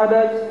Swami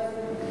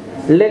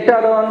Maharaj.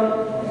 Later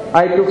on,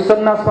 I took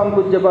sannyas from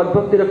Pujya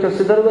Bhakti Raksha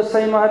Siddhar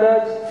Goswami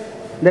Maharaj.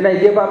 Then I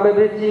gave up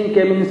everything,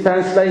 came in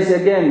science life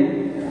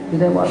again. His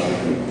name was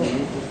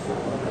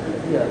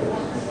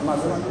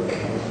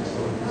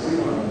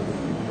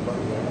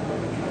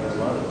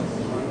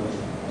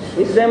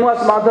His name was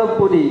Madhav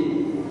Puri.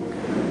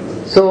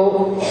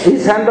 So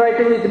his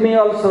handwriting with me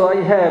also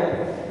I have.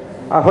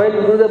 While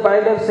Gurudev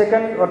Bible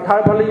second or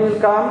third volume will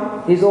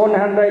come, his own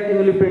handwriting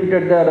will be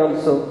printed there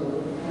also.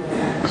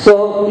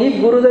 So if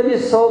Gurudev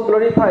is so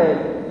glorified,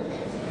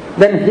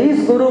 then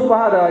his Guru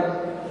Maharaj,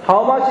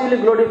 how much will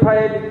be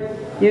glorified?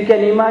 You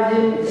can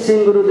imagine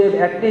seeing Gurudev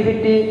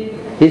activity,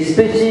 his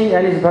preaching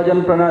and his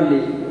bhajan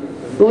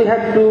pranali. We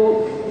had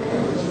to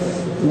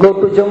go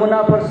to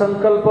Jamuna for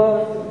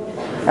Sankalpa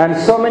and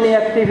so many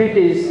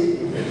activities.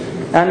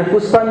 And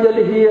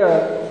Puspanjali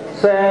here,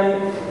 so I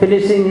am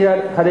finishing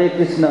here. Hare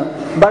Krishna.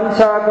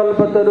 Bancha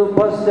kalpataru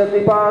pasya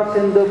kripa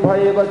sindhu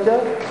bhaya vacha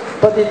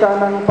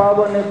patitanang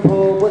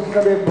pavanebho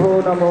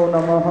vaishnavebho namo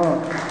namaha.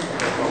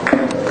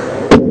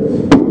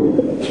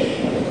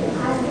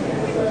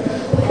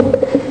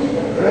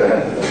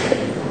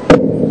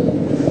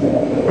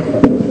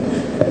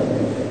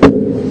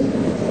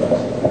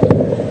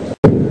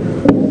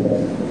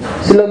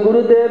 Srila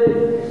Gurudev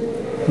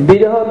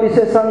Viraha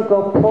Visheshanka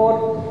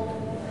 4th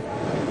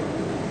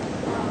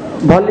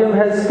volume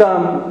has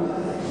come,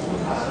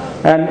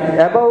 and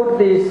about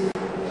this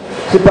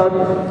Sripad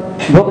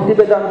Bhakti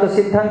Vedanta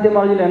Siddhanta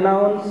Maharaj will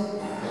announce,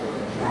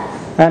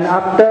 and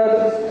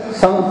after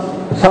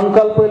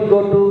Sankalpa will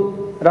go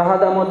to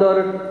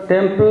Radha-Damodar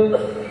temple,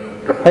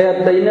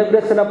 where the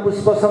inauguration of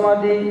Pushpa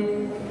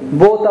Samadhi,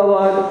 both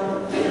our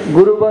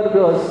Guru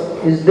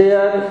Vargas is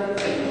there.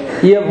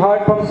 You have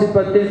heard from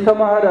Sripad Tirtha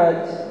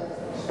Maharaj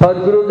for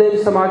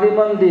Gurudev Samadhi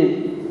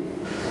Mandir.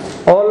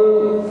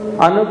 All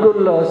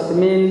anukulas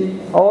mean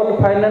all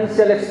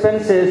financial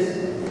expenses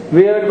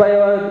weighed by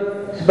our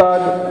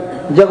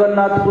Sripad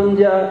Jagannath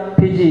Punja,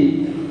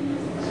 Fiji.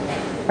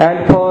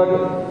 And for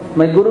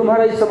my Guru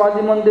Maharaj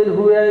Samadhi Mandir,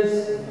 who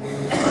has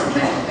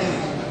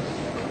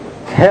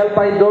help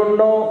I don't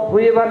know,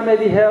 whoever may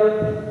be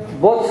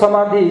helped, both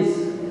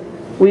samadhis,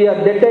 we are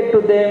indebted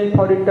to them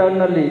for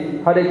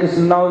eternally. Hare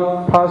Krishna.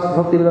 Now first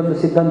Bhaktivedanta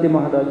Siddhanti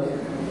Maharaj.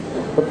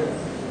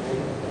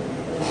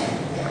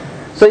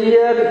 So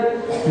here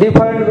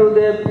different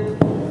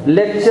Gurudev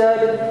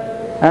lecture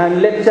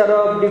and lecture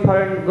of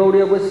different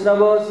Gaudiya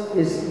Vaishnavas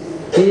is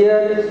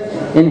here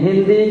in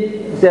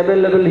Hindi, is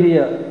available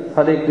here.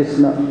 Hare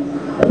Krishna.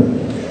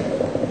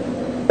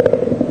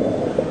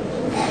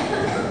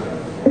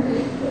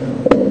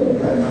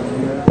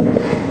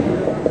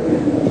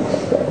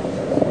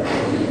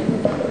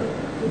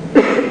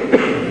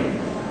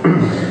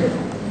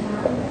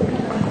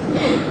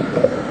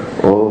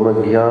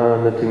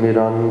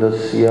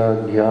 ज्ञानतिमिरान्धस्य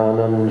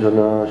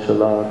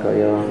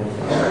ज्ञानाञ्जनशलाकया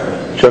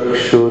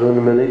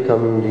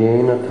चक्षुरुन्मिलितं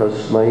येन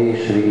तस्मै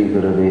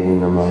श्रीगुरवे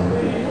नमः।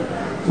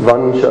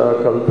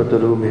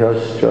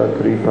 वंशकल्पतरुभ्यश्च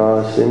कृपा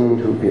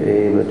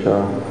सिन्धुभ्येव च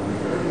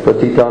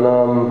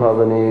पतितानां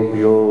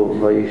पावनेभ्यो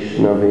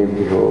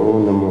वैष्णवेभ्यो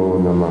नमो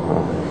नमः।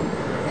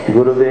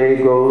 गुरुवे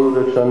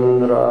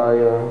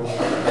गौरचन्द्राय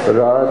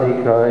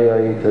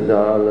राधिकायै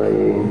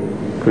तदालये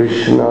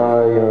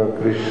कृष्णाय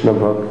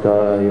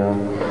कृष्णभक्ताय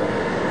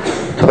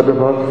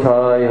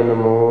तद्भक्ताय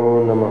नमो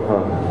नमः।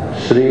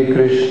 श्री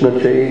कृष्ण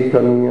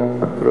चैतन्य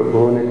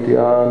प्रभु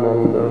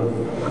नित्यानंद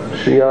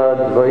श्री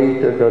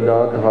अद्वैत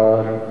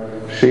गदाधर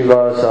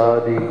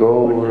श्रीवासादि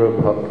गौर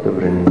भक्त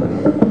वृंद।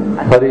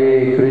 हरे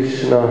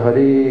कृष्ण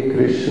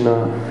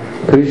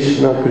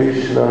कृष्ण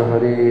कृष्ण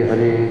हरे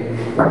हरे,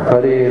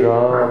 हरे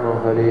Ram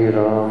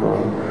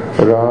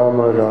Ram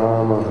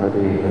Ram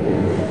Hare Hare.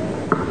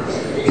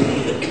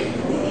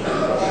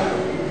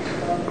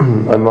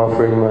 I'm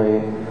offering my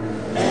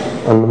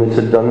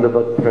unlimited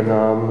Dandavat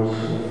pranams,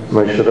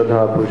 my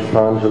Shraddha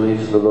Pushpanjali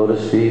to the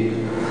lotus feet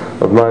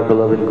of my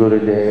beloved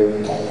Gurudev,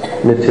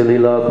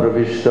 Nityalila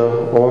Pravishta,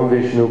 Om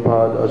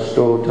Vishnupad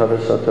Asto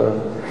Tarasata,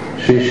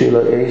 Shri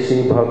Srila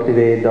A.C.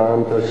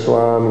 Bhaktivedanta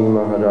Swami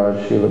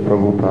Maharaj Srila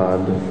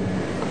Prabhupada.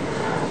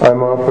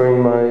 I'm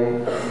offering my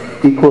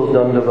equal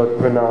Dandavat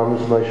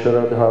pranams, my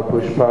Shraddha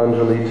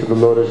Pushpanjali to the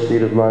lotus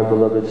feet of my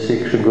beloved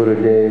Siksha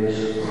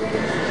Gurudevs,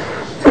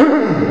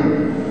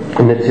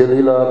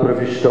 Nityalila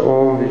Pravishta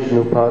Om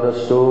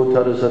Vishnupadasto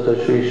Tarasata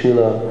Shri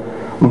Srila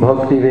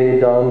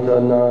Bhaktivedanta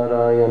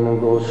Narayana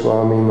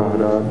Goswami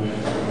Maharaj,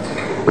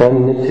 and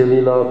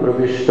Nityalila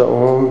Pravishta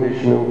Om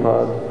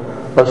Vishnupad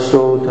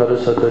Asto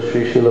Tarasata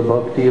Shri Srila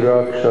Bhakti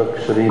Rakshak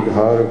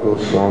Sridhar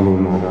Goswami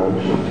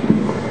Maharaj.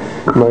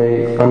 My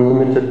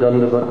unlimited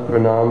Dandavat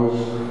pranams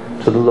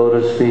to the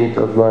lotus feet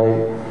of my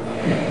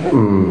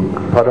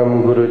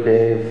Param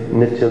Gurudev,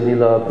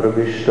 Nityalila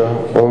Pravishta,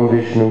 Om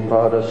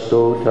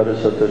Vishnupadasto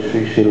Tarasata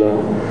Shri Srila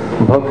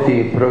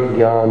Bhakti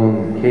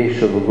Pragyan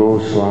Keshav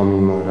Goswami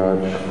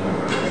Maharaj,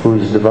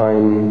 whose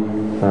divine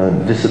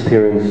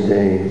disappearance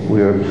day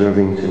we are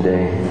observing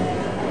today.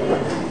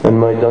 And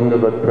my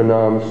Dandavat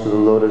pranams to the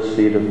lotus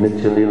feet of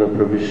Nityalila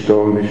Pravishta,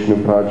 Om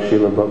Vishnupad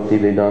Srila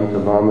Bhaktivedanta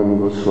Vaman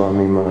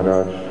Goswami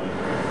Maharaj,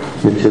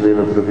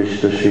 Nityalila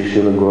Pravishta Shri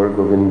Srila Gaur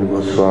Govinda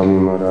Goswami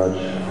Maharaj,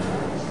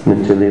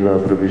 Nityalila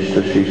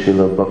Pravishta Shri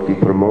Srila Bhakti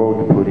Pramod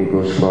Puri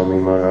Goswami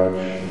Maharaj,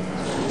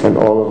 and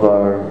all of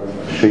our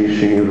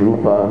Shri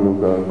Rupa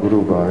Anuga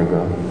Guru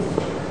Varga.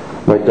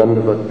 My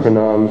Dandavat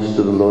pranams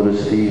to the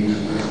lotus feet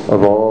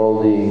of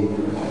all the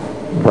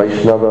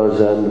Vaishnavas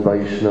and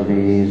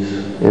Vaishnavis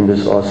in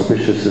this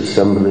auspicious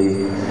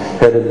assembly,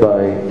 headed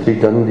by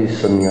Tridandi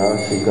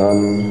Sannyasigan,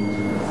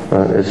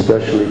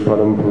 especially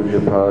Param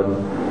Pujapad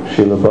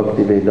Srila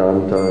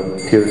Bhaktivedanta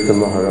Tirtha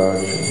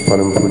Maharaj,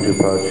 Param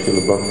Pujapad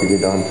Srila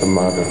Bhaktivedanta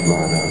Madhav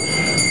Maharaj.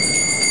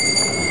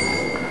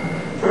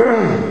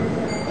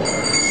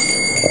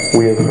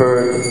 We have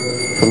heard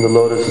from the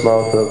lotus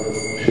mouth of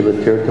Srila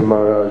Tirtha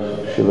Maharaj,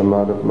 Srila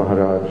Madhav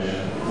Maharaj,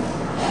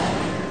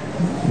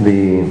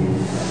 the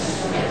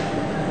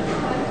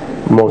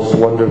most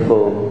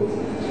wonderful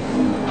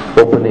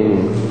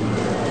opening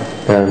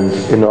and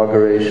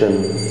inauguration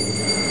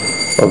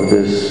of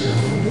this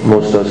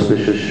most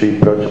auspicious Sri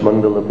Braj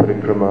Mandala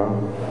Parikrama,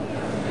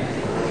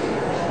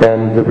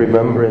 and the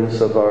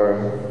remembrance of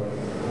our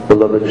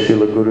beloved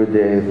Srila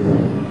Gurudev,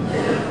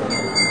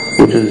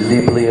 which is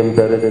deeply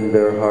embedded in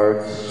their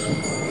hearts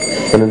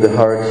and in the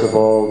hearts of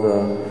all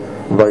the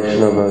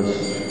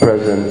Vaishnavas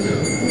present.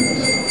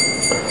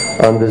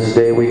 On this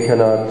day we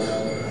cannot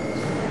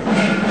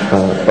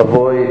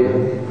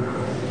avoid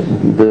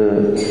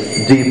the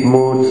deep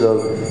moods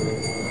of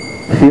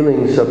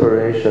feeling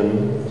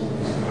separation,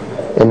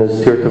 and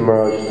as Tirtha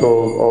Maharaj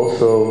told,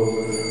 also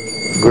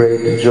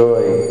great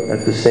joy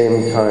at the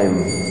same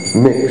time,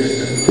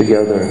 mixed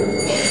together.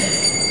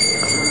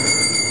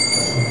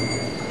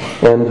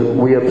 And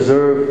we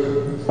observed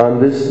on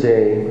this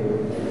day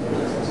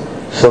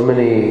so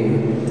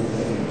many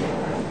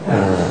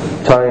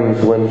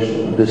times when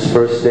this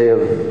first day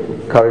of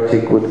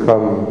Kartik would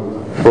come,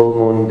 full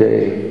moon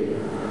day,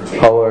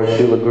 how our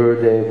Srila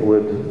Gurudev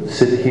would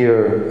sit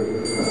here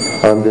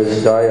on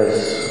this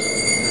dais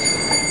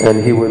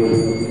and he would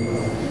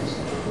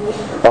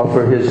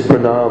offer his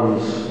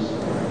pranams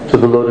to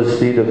the lotus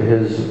feet of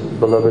his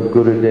beloved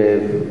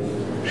Gurudev,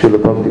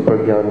 Srila Bhakti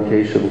Pragyan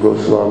Keshav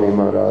Goswami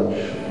Maharaj.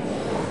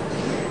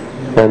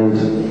 And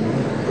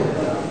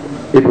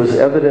it was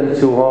evident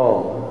to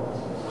all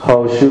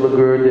how Srila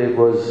Gurudev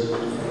was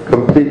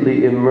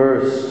completely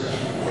immersed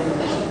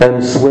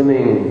and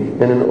swimming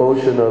in an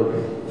ocean of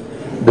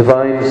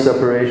divine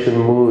separation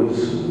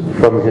moods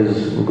from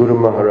his Guru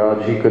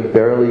Maharaj. He could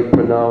barely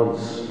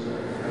pronounce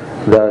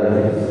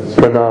the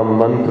pranam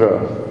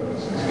mantra.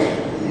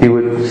 He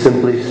would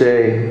simply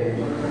say,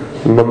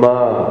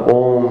 Nama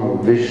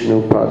Om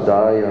Vishnu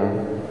Padaya,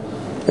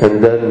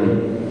 and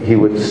then he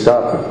would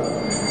stop.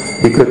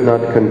 He could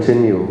not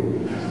continue.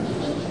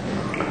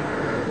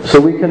 So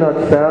we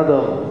cannot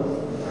fathom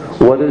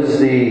what is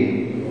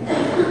the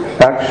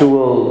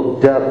actual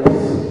depth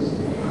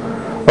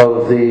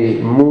of the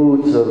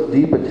moods of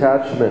deep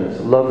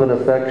attachment, love and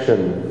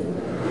affection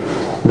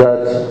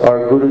that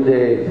our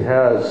Gurudev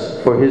has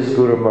for his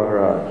Guru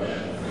Maharaj,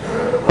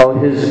 how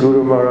his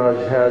Guru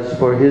Maharaj has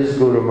for his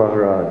Guru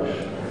Maharaj,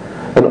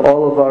 and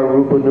all of our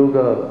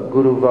Rupanuga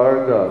Guru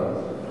Varga,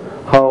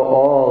 how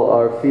all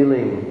are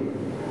feeling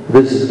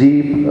this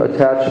deep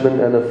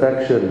attachment and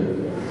affection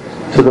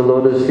to the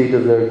lotus feet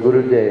of their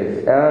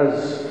Gurudev,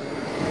 as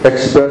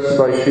expressed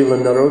by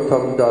Srila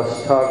Narottam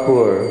Das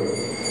Thakur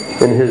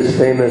in his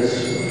famous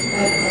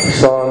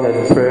song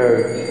and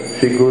prayer,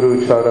 Shri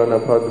Guru Charana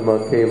Padma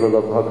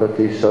Kevala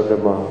Bhakati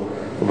Sadama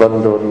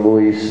Vandon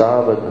Mui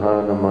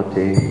Savadhana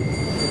Mati.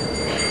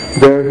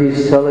 There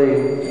he's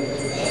telling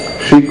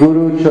Shri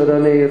Guru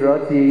Charane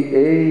Rati E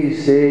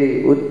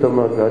Se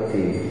Uttama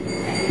Gati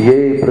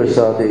Ye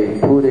Prasade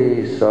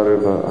Pure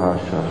Sarva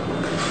Asha.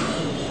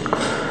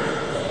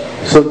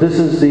 So this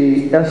is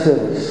the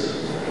essence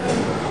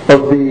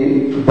of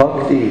the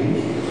bhakti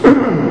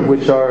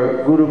which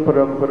our Guru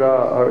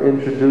Parampara are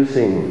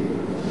introducing.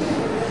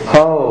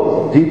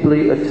 How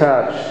deeply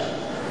attached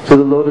to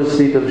the lotus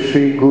feet of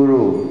Sri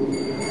Guru,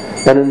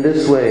 and in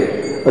this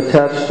way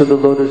attached to the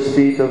lotus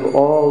feet of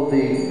all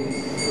the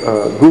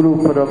Guru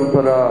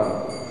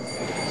Parampara,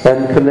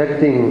 and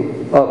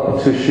connecting up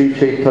to Sri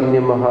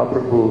Chaitanya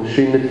Mahaprabhu,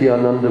 Sri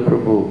Nityananda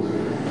Prabhu,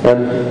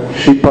 and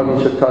Sri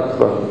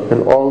Panchatattva,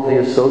 and all the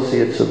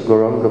associates of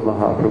Gauranga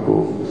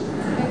Mahaprabhu,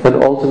 and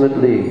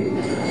ultimately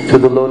to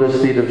the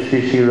lotus feet of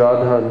Shri Shri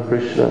Radha and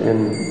Krishna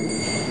in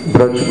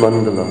Braj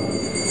Mandala.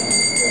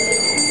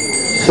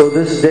 So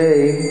this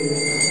day,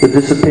 the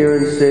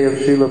disappearance day of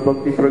Srila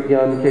Bhakti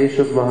Pragyan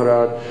Keshav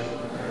Maharaj,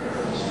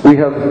 we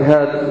have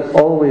had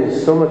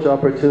always so much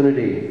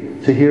opportunity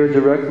to hear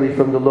directly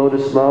from the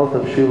lotus mouth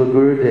of Srila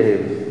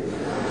Gurudev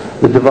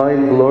the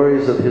divine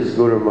glories of his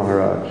Guru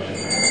Maharaj,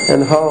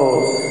 and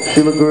how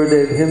Srila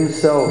Gurudev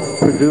himself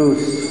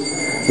produced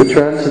the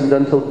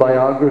transcendental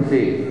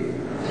biography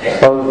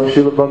of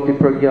Srila Bhakti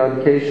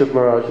Pragyan Keshav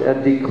Maharaj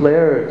and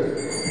declared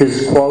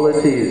his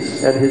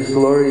qualities and his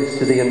glories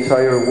to the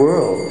entire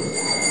world.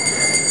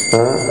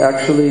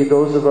 Actually,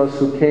 those of us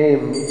who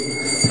came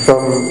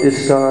from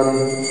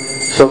ISKCON,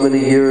 so many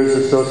years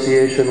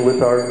association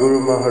with our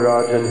Guru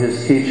Maharaj and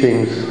his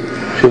teachings,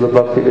 Srila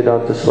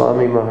Bhaktivedanta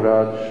Swami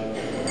Maharaj,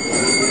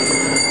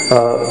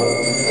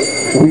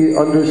 we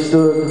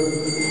understood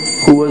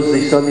who was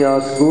the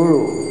sannyas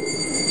guru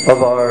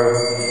of our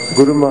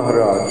Guru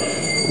Maharaj.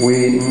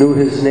 We knew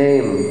his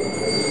name,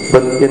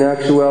 but in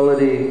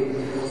actuality,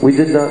 we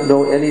did not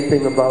know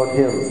anything about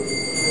him.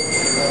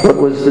 What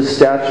was the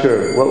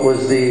stature, what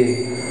was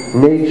the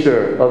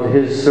nature of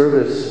his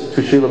service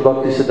to Srila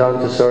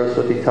Bhaktisiddhanta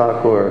Saraswati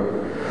Thakur?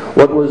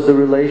 What was the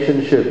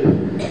relationship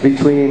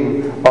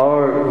between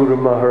our Guru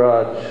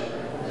Maharaj,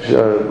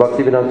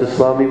 Bhaktivedanta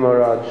Swami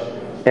Maharaj,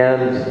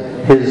 and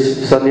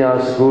his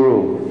sannyas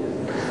guru?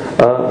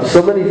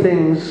 So many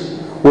things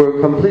were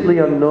completely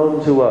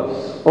unknown to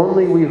us.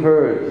 Only we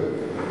heard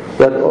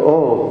that,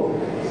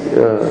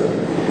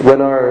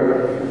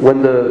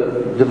 when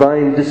the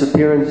divine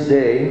disappearance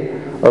day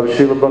of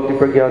Srila Bhakti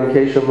Pragyan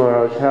Keshav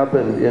Maharaj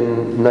happened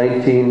in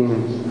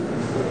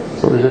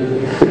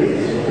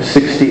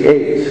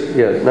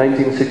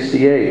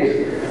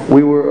 1968,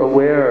 we were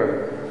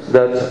aware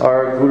that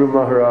our Guru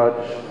Maharaj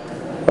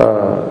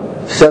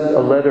sent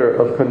a letter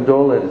of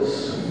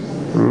condolence.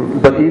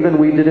 But even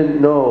we didn't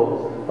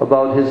know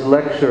about his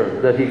lecture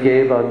that he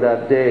gave on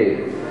that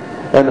day,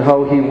 and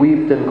how he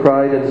wept and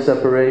cried in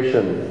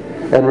separation,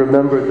 and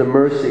remembered the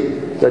mercy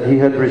that he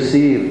had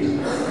received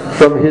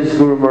from his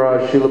Guru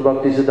Maharaj, Srila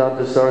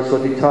Bhaktisiddhanta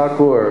Saraswati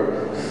Thakur,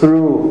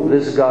 through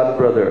this god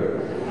brother,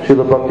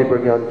 Srila Bhakti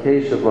Pragyan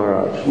Keshav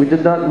Maharaj. We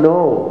did not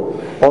know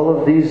all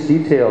of these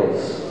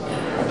details,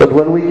 but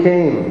when we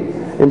came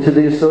into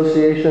the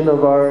association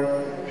of our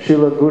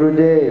Srila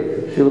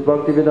Gurudev, Srila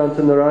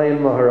Bhaktivedanta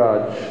Narayan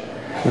Maharaj,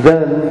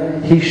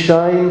 then he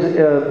shined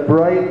a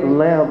bright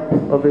lamp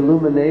of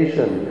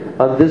illumination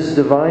on this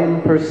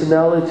divine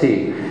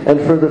personality, and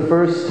for the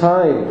first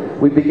time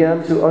we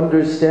began to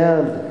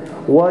understand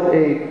what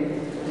a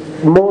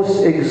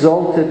most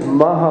exalted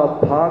Maha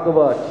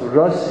Bhagavat,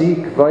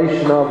 Rasik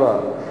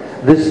Vaishnava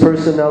this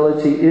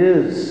personality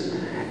is,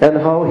 and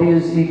how he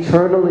is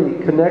eternally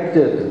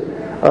connected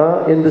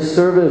in the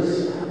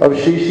service of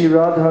Shri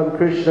Radha and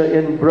Krishna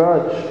in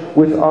Braj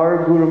with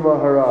our Guru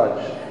Maharaj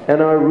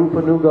and our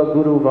Rupanuga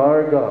Guru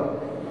Varga.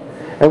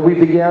 And we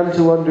began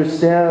to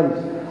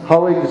understand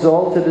how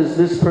exalted is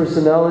this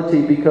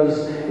personality,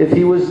 because if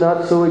he was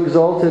not so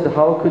exalted,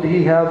 how could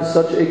he have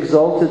such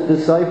exalted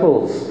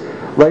disciples?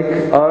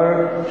 Like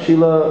our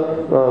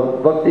Srila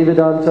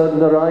Bhaktivedanta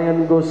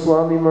Narayan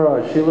Goswami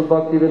Maharaj, Srila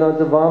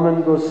Bhaktivedanta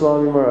Vaman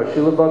Goswami Maharaj,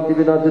 Srila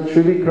Bhaktivedanta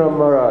Trivikram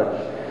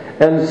Maharaj,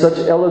 and such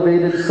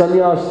elevated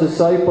sannyas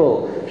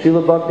disciple,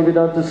 Srila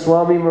Bhaktivedanta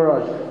Swami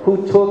Maharaj,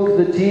 who took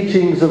the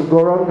teachings of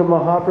Gauranga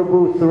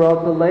Mahaprabhu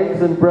throughout the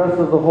length and breadth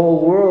of the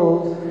whole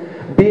world,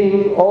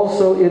 being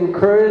also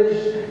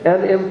encouraged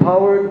and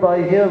empowered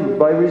by him,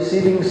 by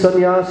receiving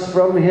sannyas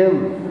from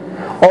him.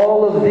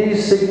 All of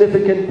these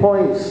significant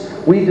points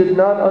we did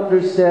not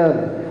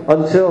understand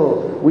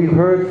until we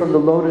heard from the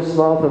lotus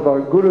mouth of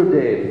our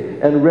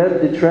Gurudev and read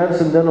the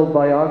transcendental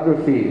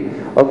biography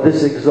of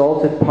this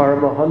exalted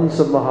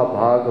Paramahansa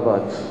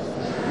Mahabhagavat.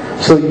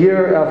 So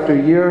year after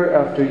year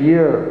after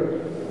year,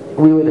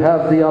 we would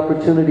have the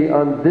opportunity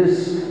on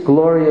this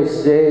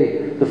glorious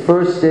day, the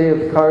first day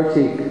of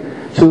Kartik,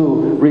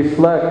 to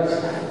reflect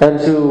and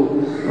to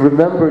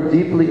remember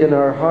deeply in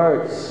our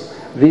hearts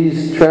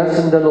these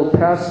transcendental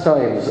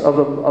pastimes of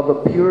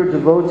a pure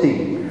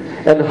devotee,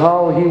 and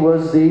how he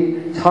was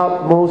the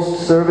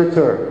topmost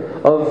servitor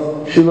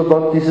of Srila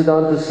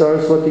Bhaktisiddhanta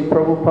Saraswati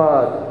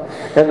Prabhupada,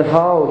 and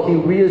how he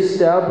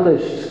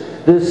re-established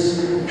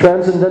this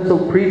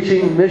transcendental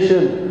preaching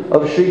mission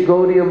of Sri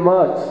Gaudiya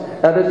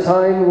Math at a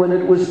time when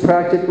it was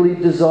practically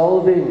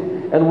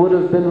dissolving and would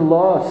have been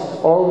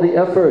lost, all the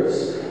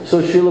efforts.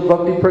 So Srila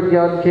Bhakti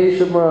Pragyan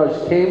Keshav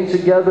Maharaj came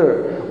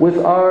together with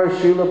our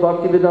Srila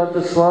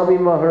Bhaktivedanta Swami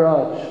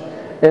Maharaj,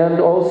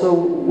 and also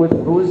with,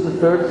 who is the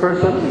third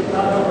person?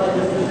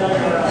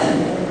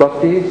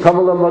 Bhakti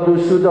Kamala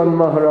Madhusudan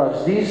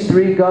Maharaj. These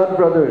three God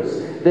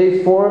brothers,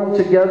 they formed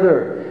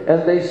together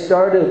and they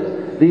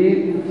started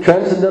the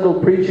transcendental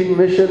preaching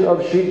mission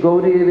of Sri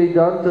Gaudiya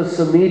Vedanta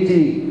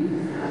Samiti.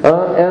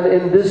 And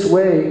in this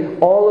way,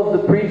 all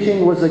of the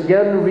preaching was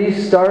again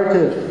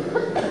restarted.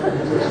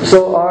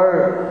 So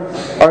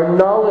our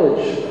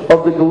knowledge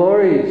of the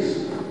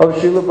glories of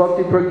Srila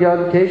Bhakti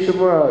Pragyan Keshav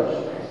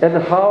Maharaj,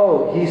 and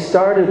how he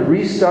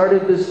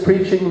restarted this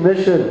preaching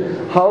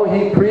mission, how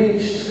he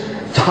preached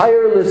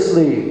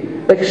tirelessly,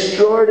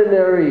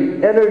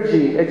 extraordinary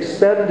energy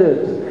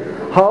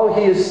expended, how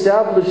he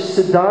established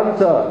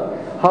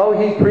Siddhanta, how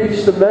he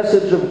preached the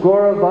message of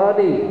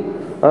Gauravani,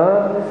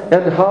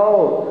 and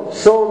how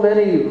so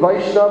many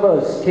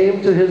Vaishnavas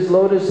came to his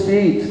lotus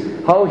feet,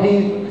 how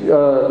he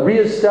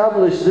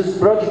re-established this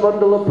Braj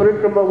Mandala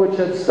Parikrama which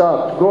had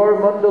stopped, Gaur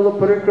Mandala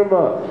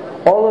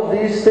Parikrama. All of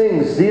these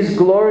things, these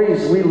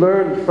glories we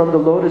learned from the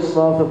lotus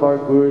mouth of our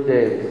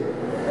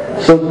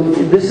Gurudev. So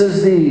this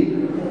is the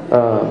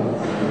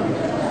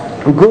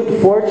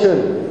good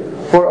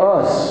fortune for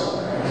us,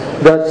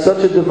 that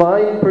such a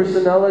divine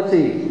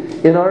personality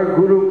in our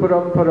Guru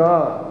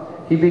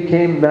Parampara, he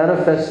became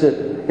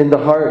manifested in the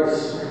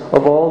hearts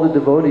of all the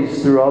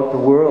devotees throughout the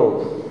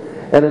world.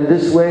 And in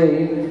this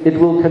way, it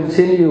will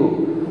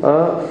continue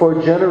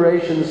for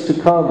generations to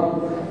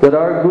come, that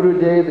our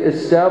Gurudev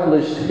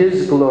established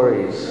his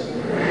glories.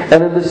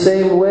 And in the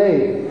same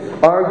way,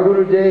 our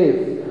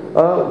Gurudev,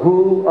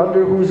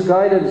 under whose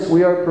guidance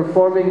we are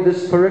performing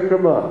this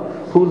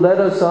parikrama, who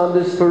led us on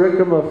this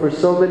parikrama for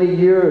so many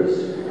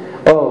years,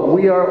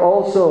 we are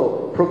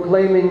also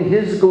proclaiming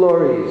his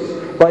glories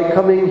by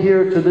coming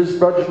here to this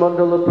Braj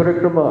Mandala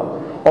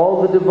Parikrama.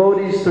 All the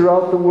devotees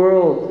throughout the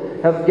world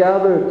have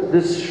gathered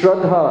this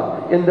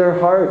Shraddha in their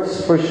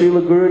hearts for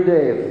Srila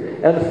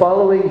Gurudev, and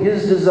following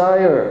his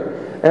desire,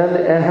 and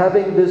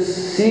having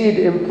this seed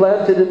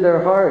implanted in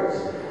their hearts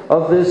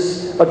of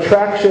this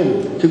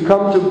attraction to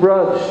come to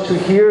Braj, to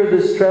hear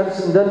this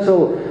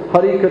transcendental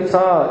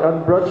Harikatha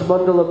on Braj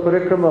Mandala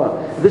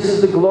Parikrama. This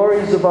is the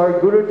glories of our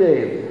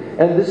Gurudev.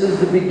 And this is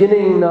the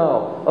beginning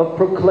now of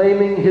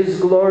proclaiming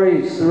his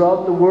glories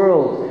throughout the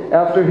world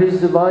after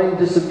his divine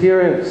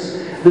disappearance.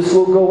 This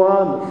will go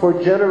on for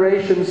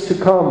generations to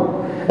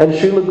come. And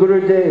Srila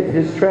Gurudev,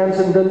 his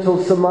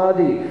transcendental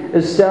samadhi,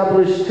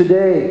 established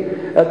today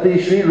at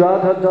the Sri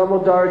Radha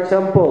Damodar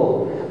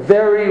temple.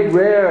 Very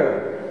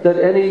rare that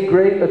any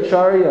great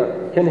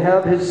acharya can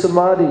have his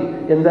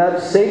samadhi in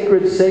that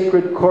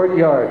sacred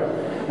courtyard.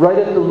 Right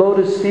at the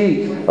lotus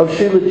feet of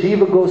Srila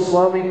Jiva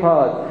Goswami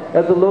Pad,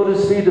 at the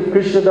lotus feet of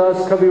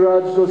Krishnadas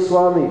Kaviraj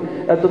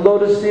Goswami, at the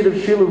lotus feet of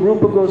Srila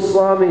Rupa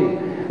Goswami,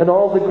 and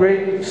all the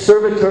great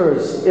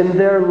servitors in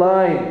their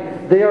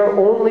line. They are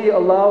only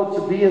allowed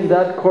to be in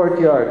that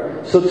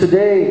courtyard. So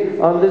today,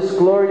 on this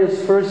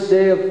glorious first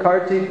day of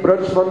Kartik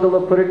Braj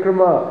Mandala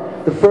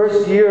Parikrama, the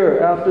first year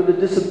after the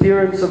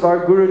disappearance of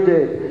our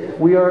Gurudev,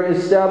 we are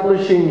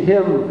establishing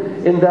him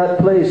in that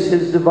place,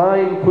 his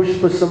divine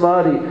Pushpa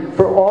Samadhi,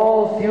 for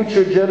all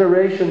future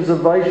generations of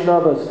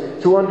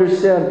Vaishnavas to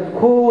understand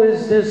who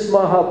is this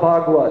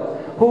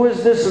Mahabhagavat, who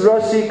is this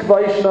Rasik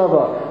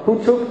Vaishnava who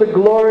took the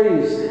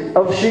glories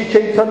of Sri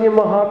Chaitanya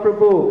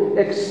Mahaprabhu,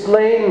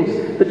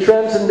 explained the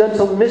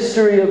transcendental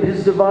mystery of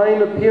his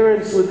divine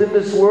appearance within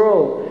this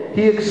world.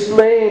 He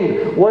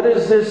explained what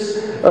is this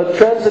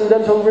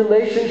transcendental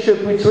relationship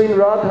between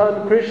Radha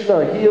and Krishna.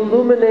 He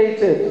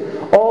illuminated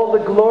all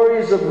the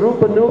glories of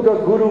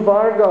Rupanuga Guru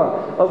Varga,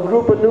 of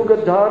Rupanuga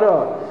Dhara.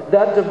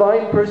 That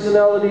divine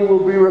personality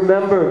will be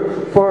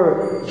remembered for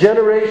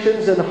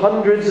generations and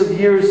hundreds of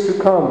years to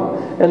come.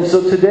 And so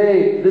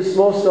today, this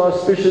most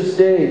auspicious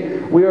day,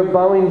 we are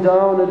bowing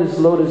down at his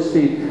lotus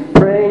feet,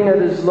 praying at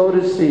his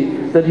lotus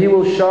feet, that he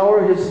will shower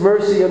his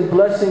mercy and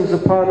blessings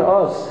upon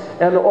us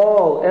and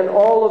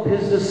all of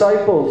his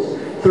disciples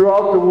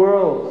throughout the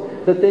world,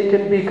 that they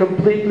can be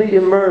completely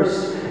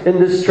immersed in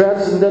this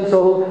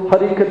transcendental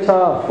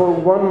Harikatha for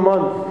 1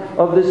 month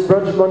of this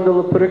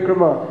Brajmandala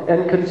Parikrama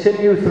and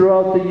continue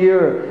throughout the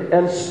year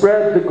and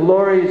spread the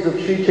glories of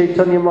Sri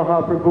Chaitanya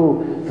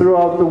Mahaprabhu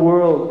throughout the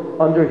world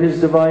under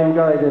his divine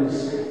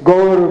guidance.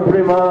 Gaur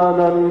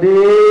Premanande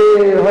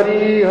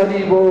Hari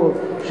Hari Bol.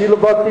 Srila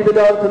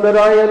Bhakti-Vedanta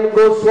Narayan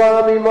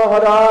Goswami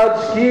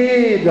Maharaj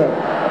Ki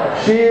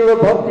Srila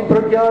Bhakti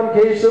Pragyan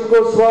Keshav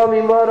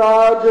Goswami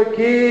Maharaj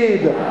Ki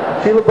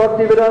Srila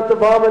Bhakti-Vedanta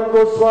Vaman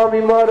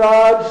Goswami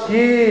Maharaj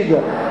Ki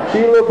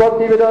Srila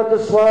Bhakti-Vedanta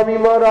Swami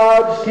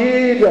Maharaj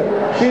Ki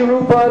Shri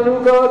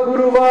Rupanuga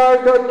Guru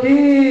Varga Ki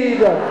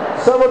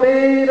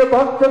Samaveda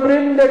Bhakta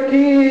Vrinda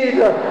Ki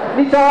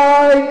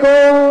Nitai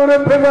Gaur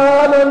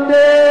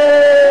Premanande.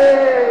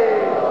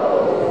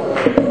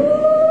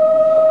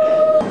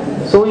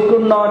 So we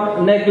could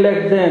not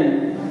neglect them.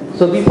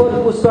 So before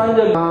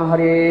Pushpanjali,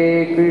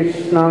 Hare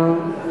Krishna,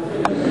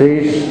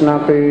 Krishna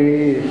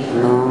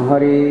Krishna,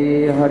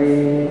 Hare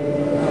Hare,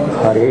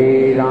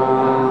 Hare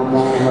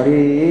Rama,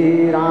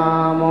 Hare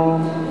Rama,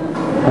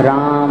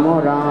 Rama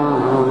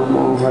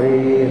Rama,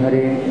 Hare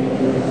Hare.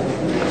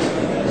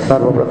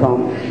 Sarvapratham,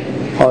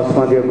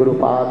 Asmadya Guru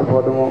Pad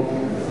Padmo,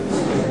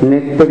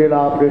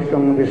 Nitya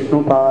Prishtam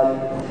Vishnupad,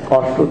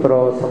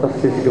 Ashtutra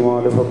Satasya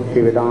Srimad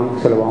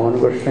Bhakti-Vedanta Salvaman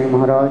Goswami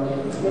Maharaj,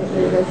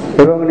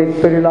 এবং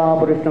নিত্যলীলা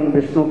পরিষ্ঠং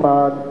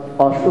বিষ্ণুপাদ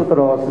অষ্টতর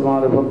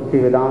শ্রীমদ ভক্তি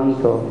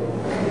বেদান্ত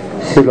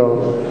ছিল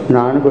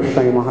নারায়ণ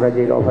গোস্বামী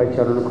মহারাজের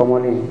অভয়চরণ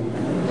কমলে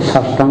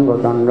সাষ্টাঙ্গ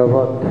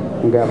দণ্ডবত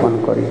জ্ঞাপন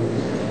করে।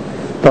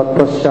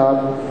 তৎপশ্চাৎ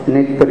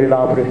নিত্যলীলা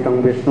পরিষ্ঠং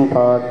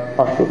বিষ্ণুপাদ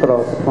অষ্টতর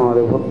শ্রীমদ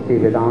ভক্তি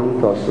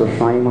বেদান্ত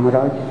গোস্বামী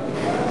মহারাজ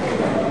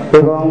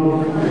এবং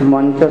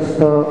মঞ্চস্থ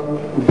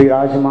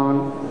বিরাজমান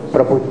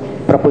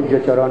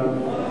প্রপূজ্যচরণ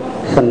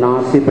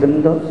সন্ন্যাসী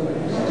বৃন্দ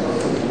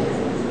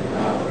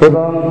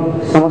এবং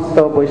সমস্ত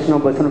বৈষ্ণব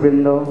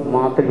বৈষ্ণববৃন্দ,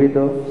 মাতৃবৃন্দ,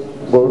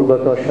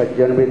 গৌরগত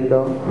সজ্জনবৃন্দ,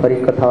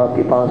 হরিকথা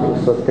পিপাসু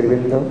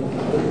শ্রোতৃবৃন্দ,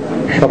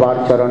 সবার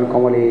চরণ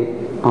কমলে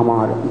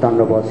আমার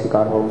দণ্ডবত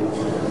স্বীকার হোক।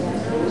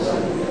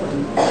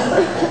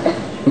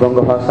 বঙ্গ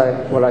ভাষায়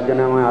বলার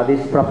জন্য আমার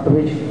আদেশ প্রাপ্ত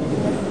হয়েছে।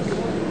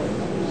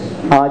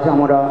 আজ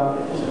আমরা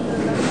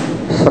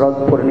শরৎ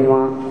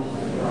পূর্ণিমা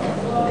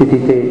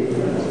তিথিতে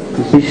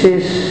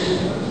বিশেষ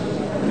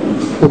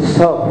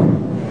উৎসব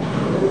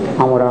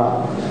আমরা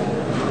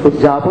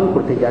উদযাপন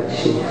করতে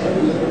যাচ্ছি।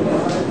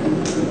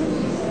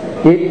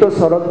 এক তো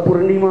শরৎ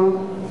পূর্ণিমা,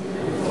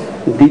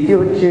 দ্বিতীয়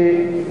হচ্ছে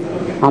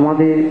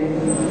আমাদের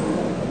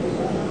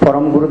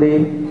পরম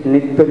গুরুদেব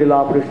নিত্যলীলা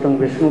পৃষ্ঠং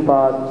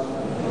বিষ্ণুপাদ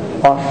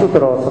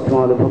অষ্টতর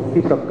শতমদ ভক্তি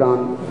প্রজ্ঞান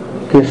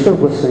কেশব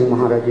গোস্বামী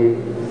মহারাজের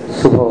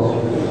শুভ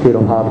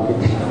তিরোভাব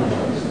তিথি।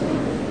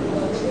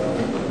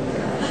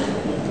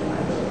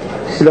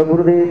 শিল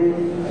গুরুদেব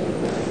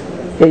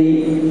এই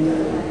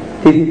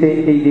তিথিতে,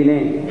 এই দিনে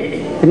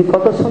তিনি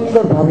কত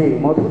সুন্দরভাবে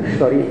মধুর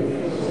স্বরে।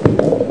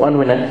 1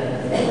 minute.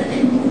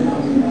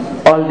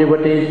 All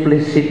devotees,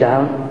 please sit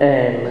down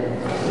and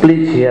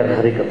please hear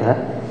Harikatha.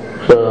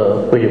 So,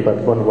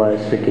 PureBhakti.Tv was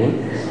speaking,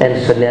 and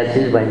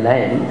sannyasis by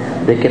 9,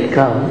 they can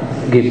come,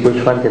 give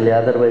Pushpanjali,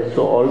 otherwise,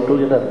 so all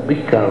together,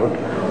 big crowd,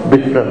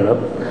 big problem.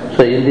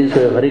 So, in this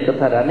way,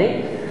 Harikatha running,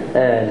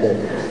 and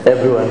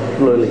everyone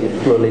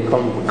slowly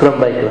come, crumb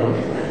by crumb,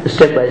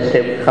 step by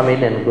step, come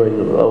in and go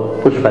into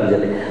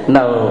Pushpanjali.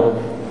 Now,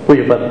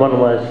 PureBhakti.Tv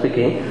was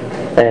speaking,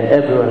 and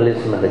everyone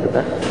listen to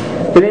Harikatha.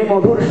 তিনি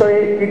মধুর স্বরে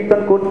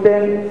কীর্তন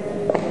করতেন।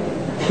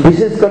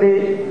 বিশেষ করে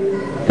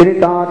তিনি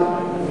তাঁর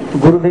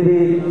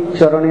গুরুদেবের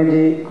চরণে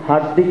যে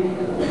হার্দিক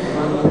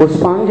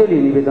পুষ্পাঞ্জলি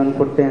নিবেদন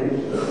করতেন,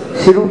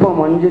 শিরূপ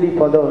মঞ্জরি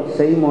পদ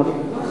সেই মোর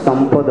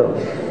সম্পদ,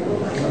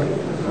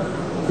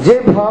 যে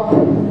ভাব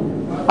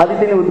আদি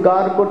তিনি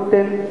উদ্গার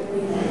করতেন,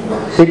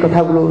 সেই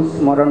কথাগুলো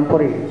স্মরণ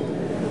করে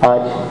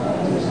আজ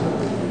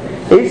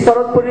এই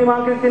শরৎ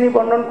পূর্ণিমাকে তিনি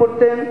বর্ণন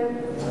করতেন।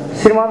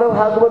 শ্রীমদ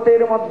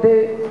ভাগবতের মধ্যে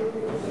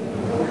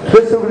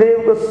সুখদেব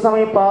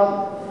গোস্বামী পাদ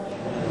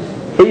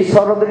এই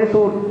শরৎ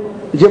ঋতুর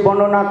যে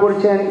বর্ণনা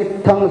করছেন,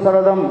 ইত্থং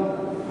শরদম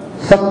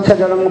স্বচ্ছ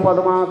জলং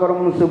পদ্মাকরম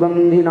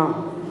সুগন্ধিনা,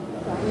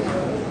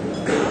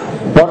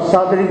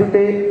 বর্ষা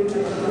ঋতুতে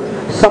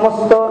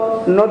সমস্ত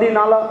নদী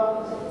নালা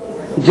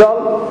জল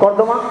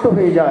কর্দমাক্ত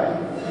হয়ে যায়,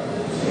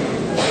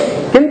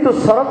 কিন্তু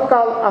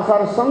শরৎকাল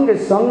আসার সঙ্গে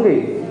সঙ্গে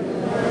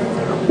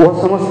ও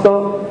সমস্ত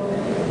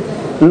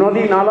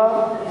নদী নালা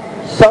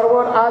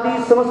সরোবর আদি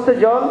সমস্ত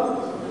জল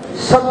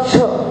স্বচ্ছ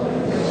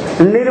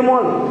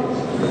নির্মল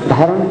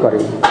ধারণ করে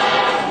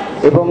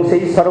এবং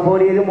সেই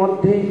সরোবরের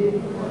মধ্যে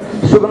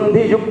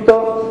সুগন্ধিযুক্ত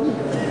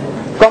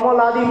কমল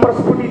আদি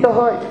প্রস্ফুটিত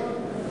হয়।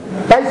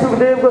 তাই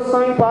সুখদেব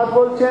গোস্বামী পাদ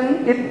বলছেন,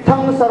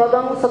 ইত্থং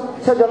শরদং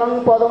স্বচ্ছ জলং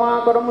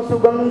পদ্মাকরম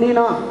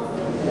সুগন্ধিনা।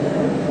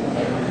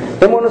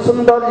 এমন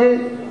সুন্দর যে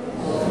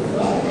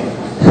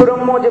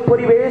সুরম্য যে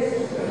পরিবেশ,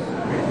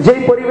 যেই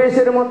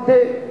পরিবেশের মধ্যে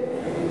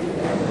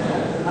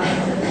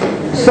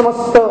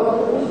সমস্ত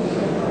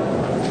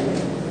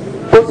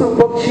পশু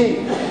পক্ষী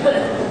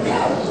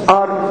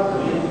আর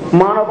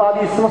মানব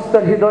আদি সমস্ত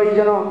হৃদয়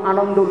যেন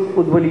আনন্দ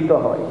উদ্বেলিত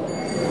হয়।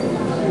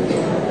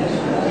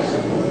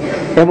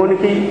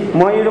 এমনকি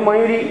ময়ূর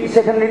ময়ূরী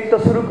সেখানে নৃত্য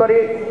শুরু করে,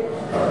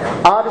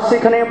 আর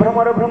সেখানে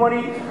ভ্রমর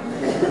ভ্রমরী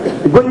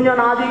গুঞ্জন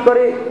আদি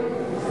করে,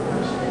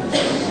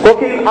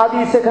 কোকিল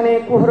আদি সেখানে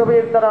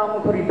কুহরবের দ্বারা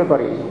মুখরিত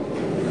করে।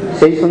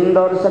 সেই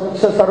সুন্দর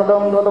স্বচ্ছ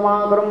শরদম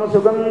পদ্মাকরম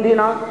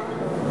সুগন্ধিনা,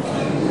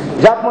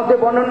 যার মধ্যে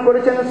বর্ণন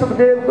করেছেন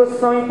সুখদেব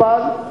গোস্বামী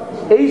পাদ,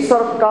 এই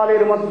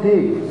শরৎকালের মধ্যে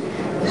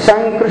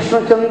স্বয়ং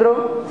কৃষ্ণচন্দ্র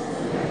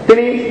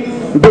তিনি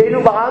বেণু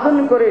বাদন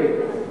করে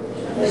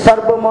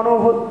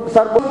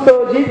সর্বস্ত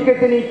জীবকে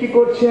তিনি কি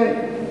করছেন,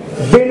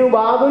 বেণু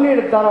বাদনের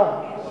দ্বারা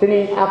তিনি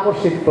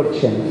আকর্ষিত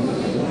করছেন।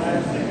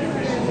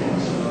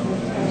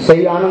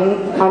 সেই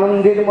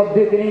আনন্দের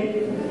মধ্যে তিনি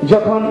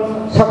যখন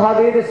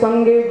সখাদের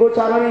সঙ্গে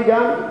গোচারণে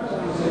যান,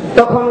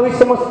 তখন ওই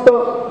সমস্ত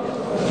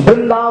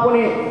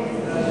বৃন্দাবনে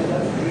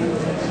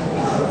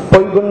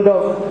বৈকুণ্ঠ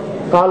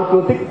কালকে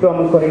অতিক্রম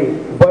করে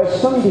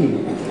বয়ঃসন্ধি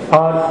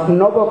আর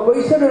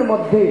নবকৈশোরের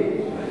মধ্যে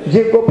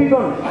যে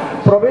গোপীগণ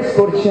প্রবেশ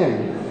করছেন,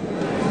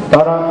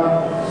 তারা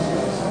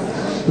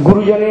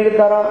গুরুজনের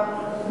দ্বারা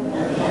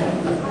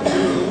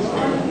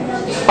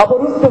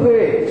অবরুদ্ধ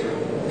হয়ে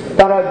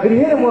তারা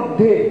গৃহের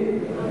মধ্যে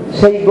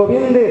সেই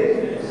গোবিন্দের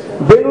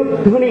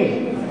বেণুধ্বনি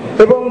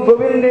এবং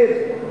গোবিন্দের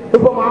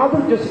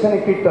উপমাধুর্য সেখানে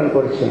কীর্তন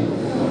করছেন,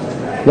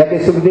 যাকে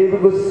সুখদেব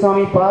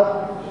গোস্বামী পাদ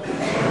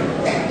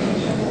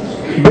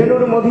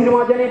বেণুর মধির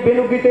মাঝানি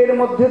বেণু গীতের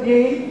মধ্যে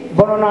দিয়ে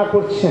বর্ণনা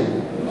করছেন।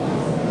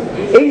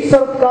 এই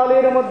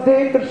শরৎকালের মধ্যে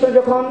কৃষ্ণ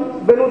যখন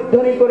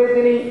বেণুধ্বনি করে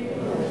তিনি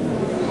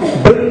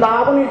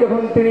বৃন্দাবনে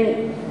যখন তিনি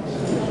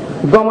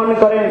গমন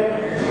করেন,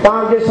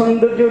 তার যে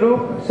সৌন্দর্য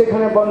রূপ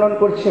সেখানে বর্ণন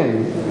করছেন।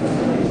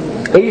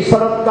 এই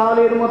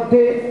শরৎকালের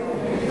মধ্যে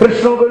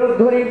কৃষ্ণ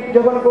বেণুধ্বনি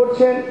যখন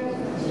করছেন,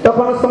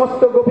 তখন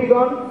সমস্ত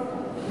গোপীগণ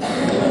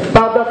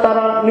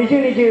তারা নিজে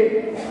নিজে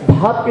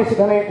ভাবকে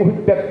সেখানে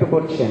অভিব্যক্ত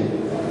করছেন।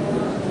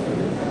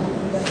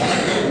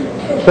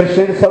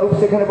 কৃষ্ণের স্বরূপ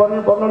সেখানে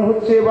বর্ণন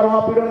হচ্ছে।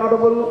 বরাহপীড়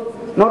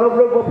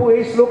নরবর বপু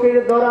এই শ্লোকের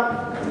দ্বারা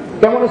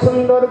কেমন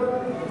সুন্দর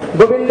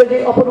গোবিন্দ যে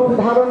অপরূপ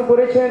ধারণ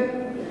করেছেন,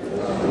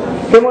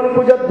 কেমন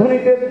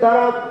পূজাধ্বনিতে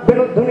দ্বারা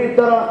বেণুধ্বনির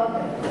দ্বারা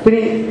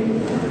তিনি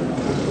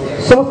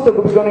সমস্ত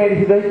গোপীগণের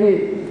হৃদয়কে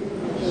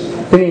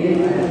তিনি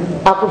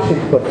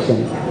আকর্ষিত করছেন।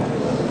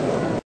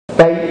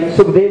 তাই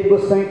সুখদেব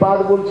গোস্বামী পাদ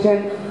বলছেন,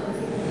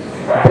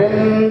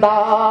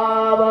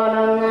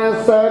 বৃন্দাবনং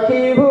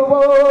সখী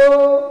ভুবো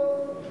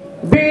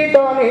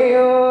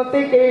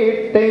বিতনয়তি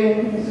কীর্তিং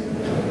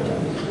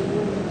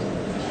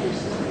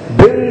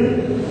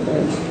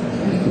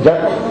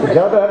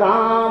জগ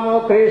রাম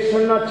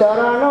কৃষ্ণ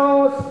চরণ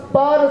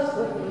স্পর্শ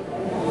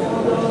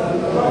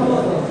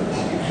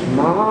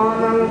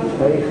মানং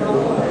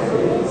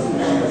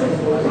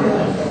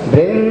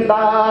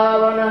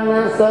বৃন্দাবনং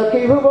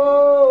সখী ভুবো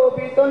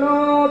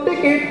বিতনয়তি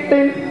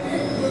কীর্তিং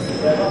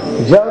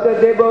জগ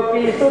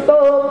দেবকী সুত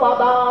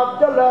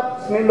পদাব্জ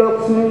লক্ষ্মী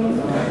লক্ষ্মী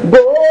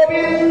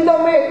গোবিন্দ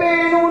মে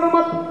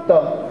বেণুর্মত্ত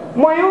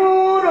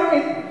ময়ূর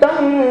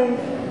নিত্যং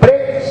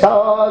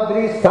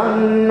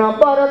প্রেক্ষাদৃশন্ন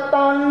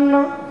পরতান্ন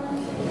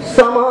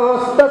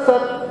সমস্ত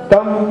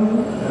সত্যম।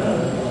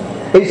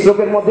 এই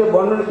শ্লোকের মধ্যে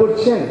বর্ণন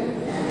করছেন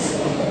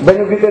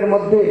বেণুগীতের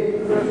মধ্যে,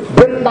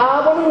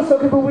 বৃন্দাবন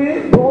সখী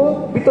ভুবো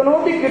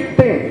বিতনয়তি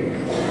কীর্তিং।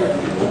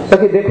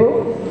 সখী দেখো,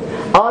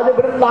 আজ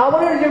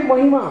বৃন্দাবনের যে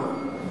মহিমা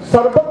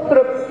সর্বত্র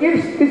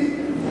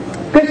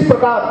কিস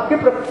প্রকার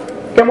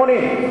কেমনে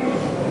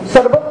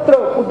সর্বত্র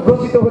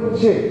উদ্ঘোষিত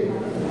হচ্ছে।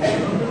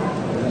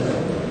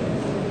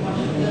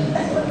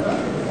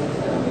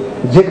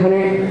 যেখানে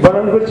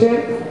বর্ণন করছে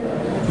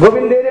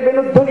গোবিন্দের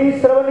বেণুধ্বনি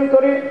শ্রবণ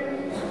করে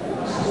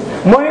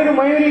ময়ূর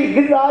ময়ূরী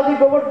গিরিরাজ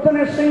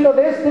গোবর্ধনের সিংহ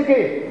দেশ থেকে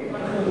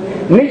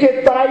নিচে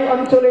তারাই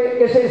অঞ্চলে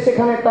এসে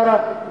সেখানে তারা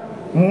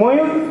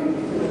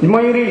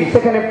ময়ূরী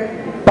সেখানে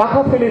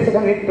পাখা ফেলে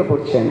সেখানে নৃত্য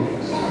করছেন।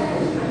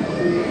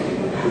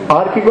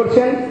 আর কি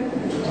করছেন,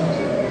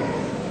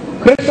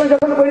 কৃষ্ণ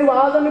যখন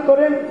পরিবাদন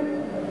করেন,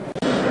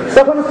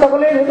 তখন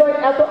সকলের হৃদয়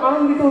এত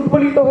আনন্দিত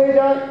উদ্বেলিত হয়ে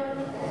যায়।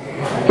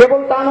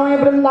 কেবল তা নয়,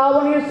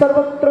 বৃন্দাবনের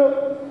সর্বত্র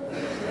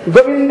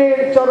গোবিন্দের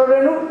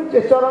চরণেণু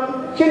চরণ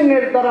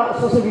চিহ্নের দ্বারা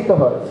সুশোভিত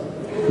হয়।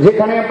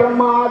 যেখানে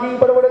ব্রহ্মা আদি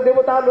বড় বড়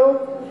দেবতা লোক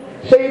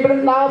সেই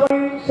বৃন্দাবনে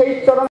সেই চরণ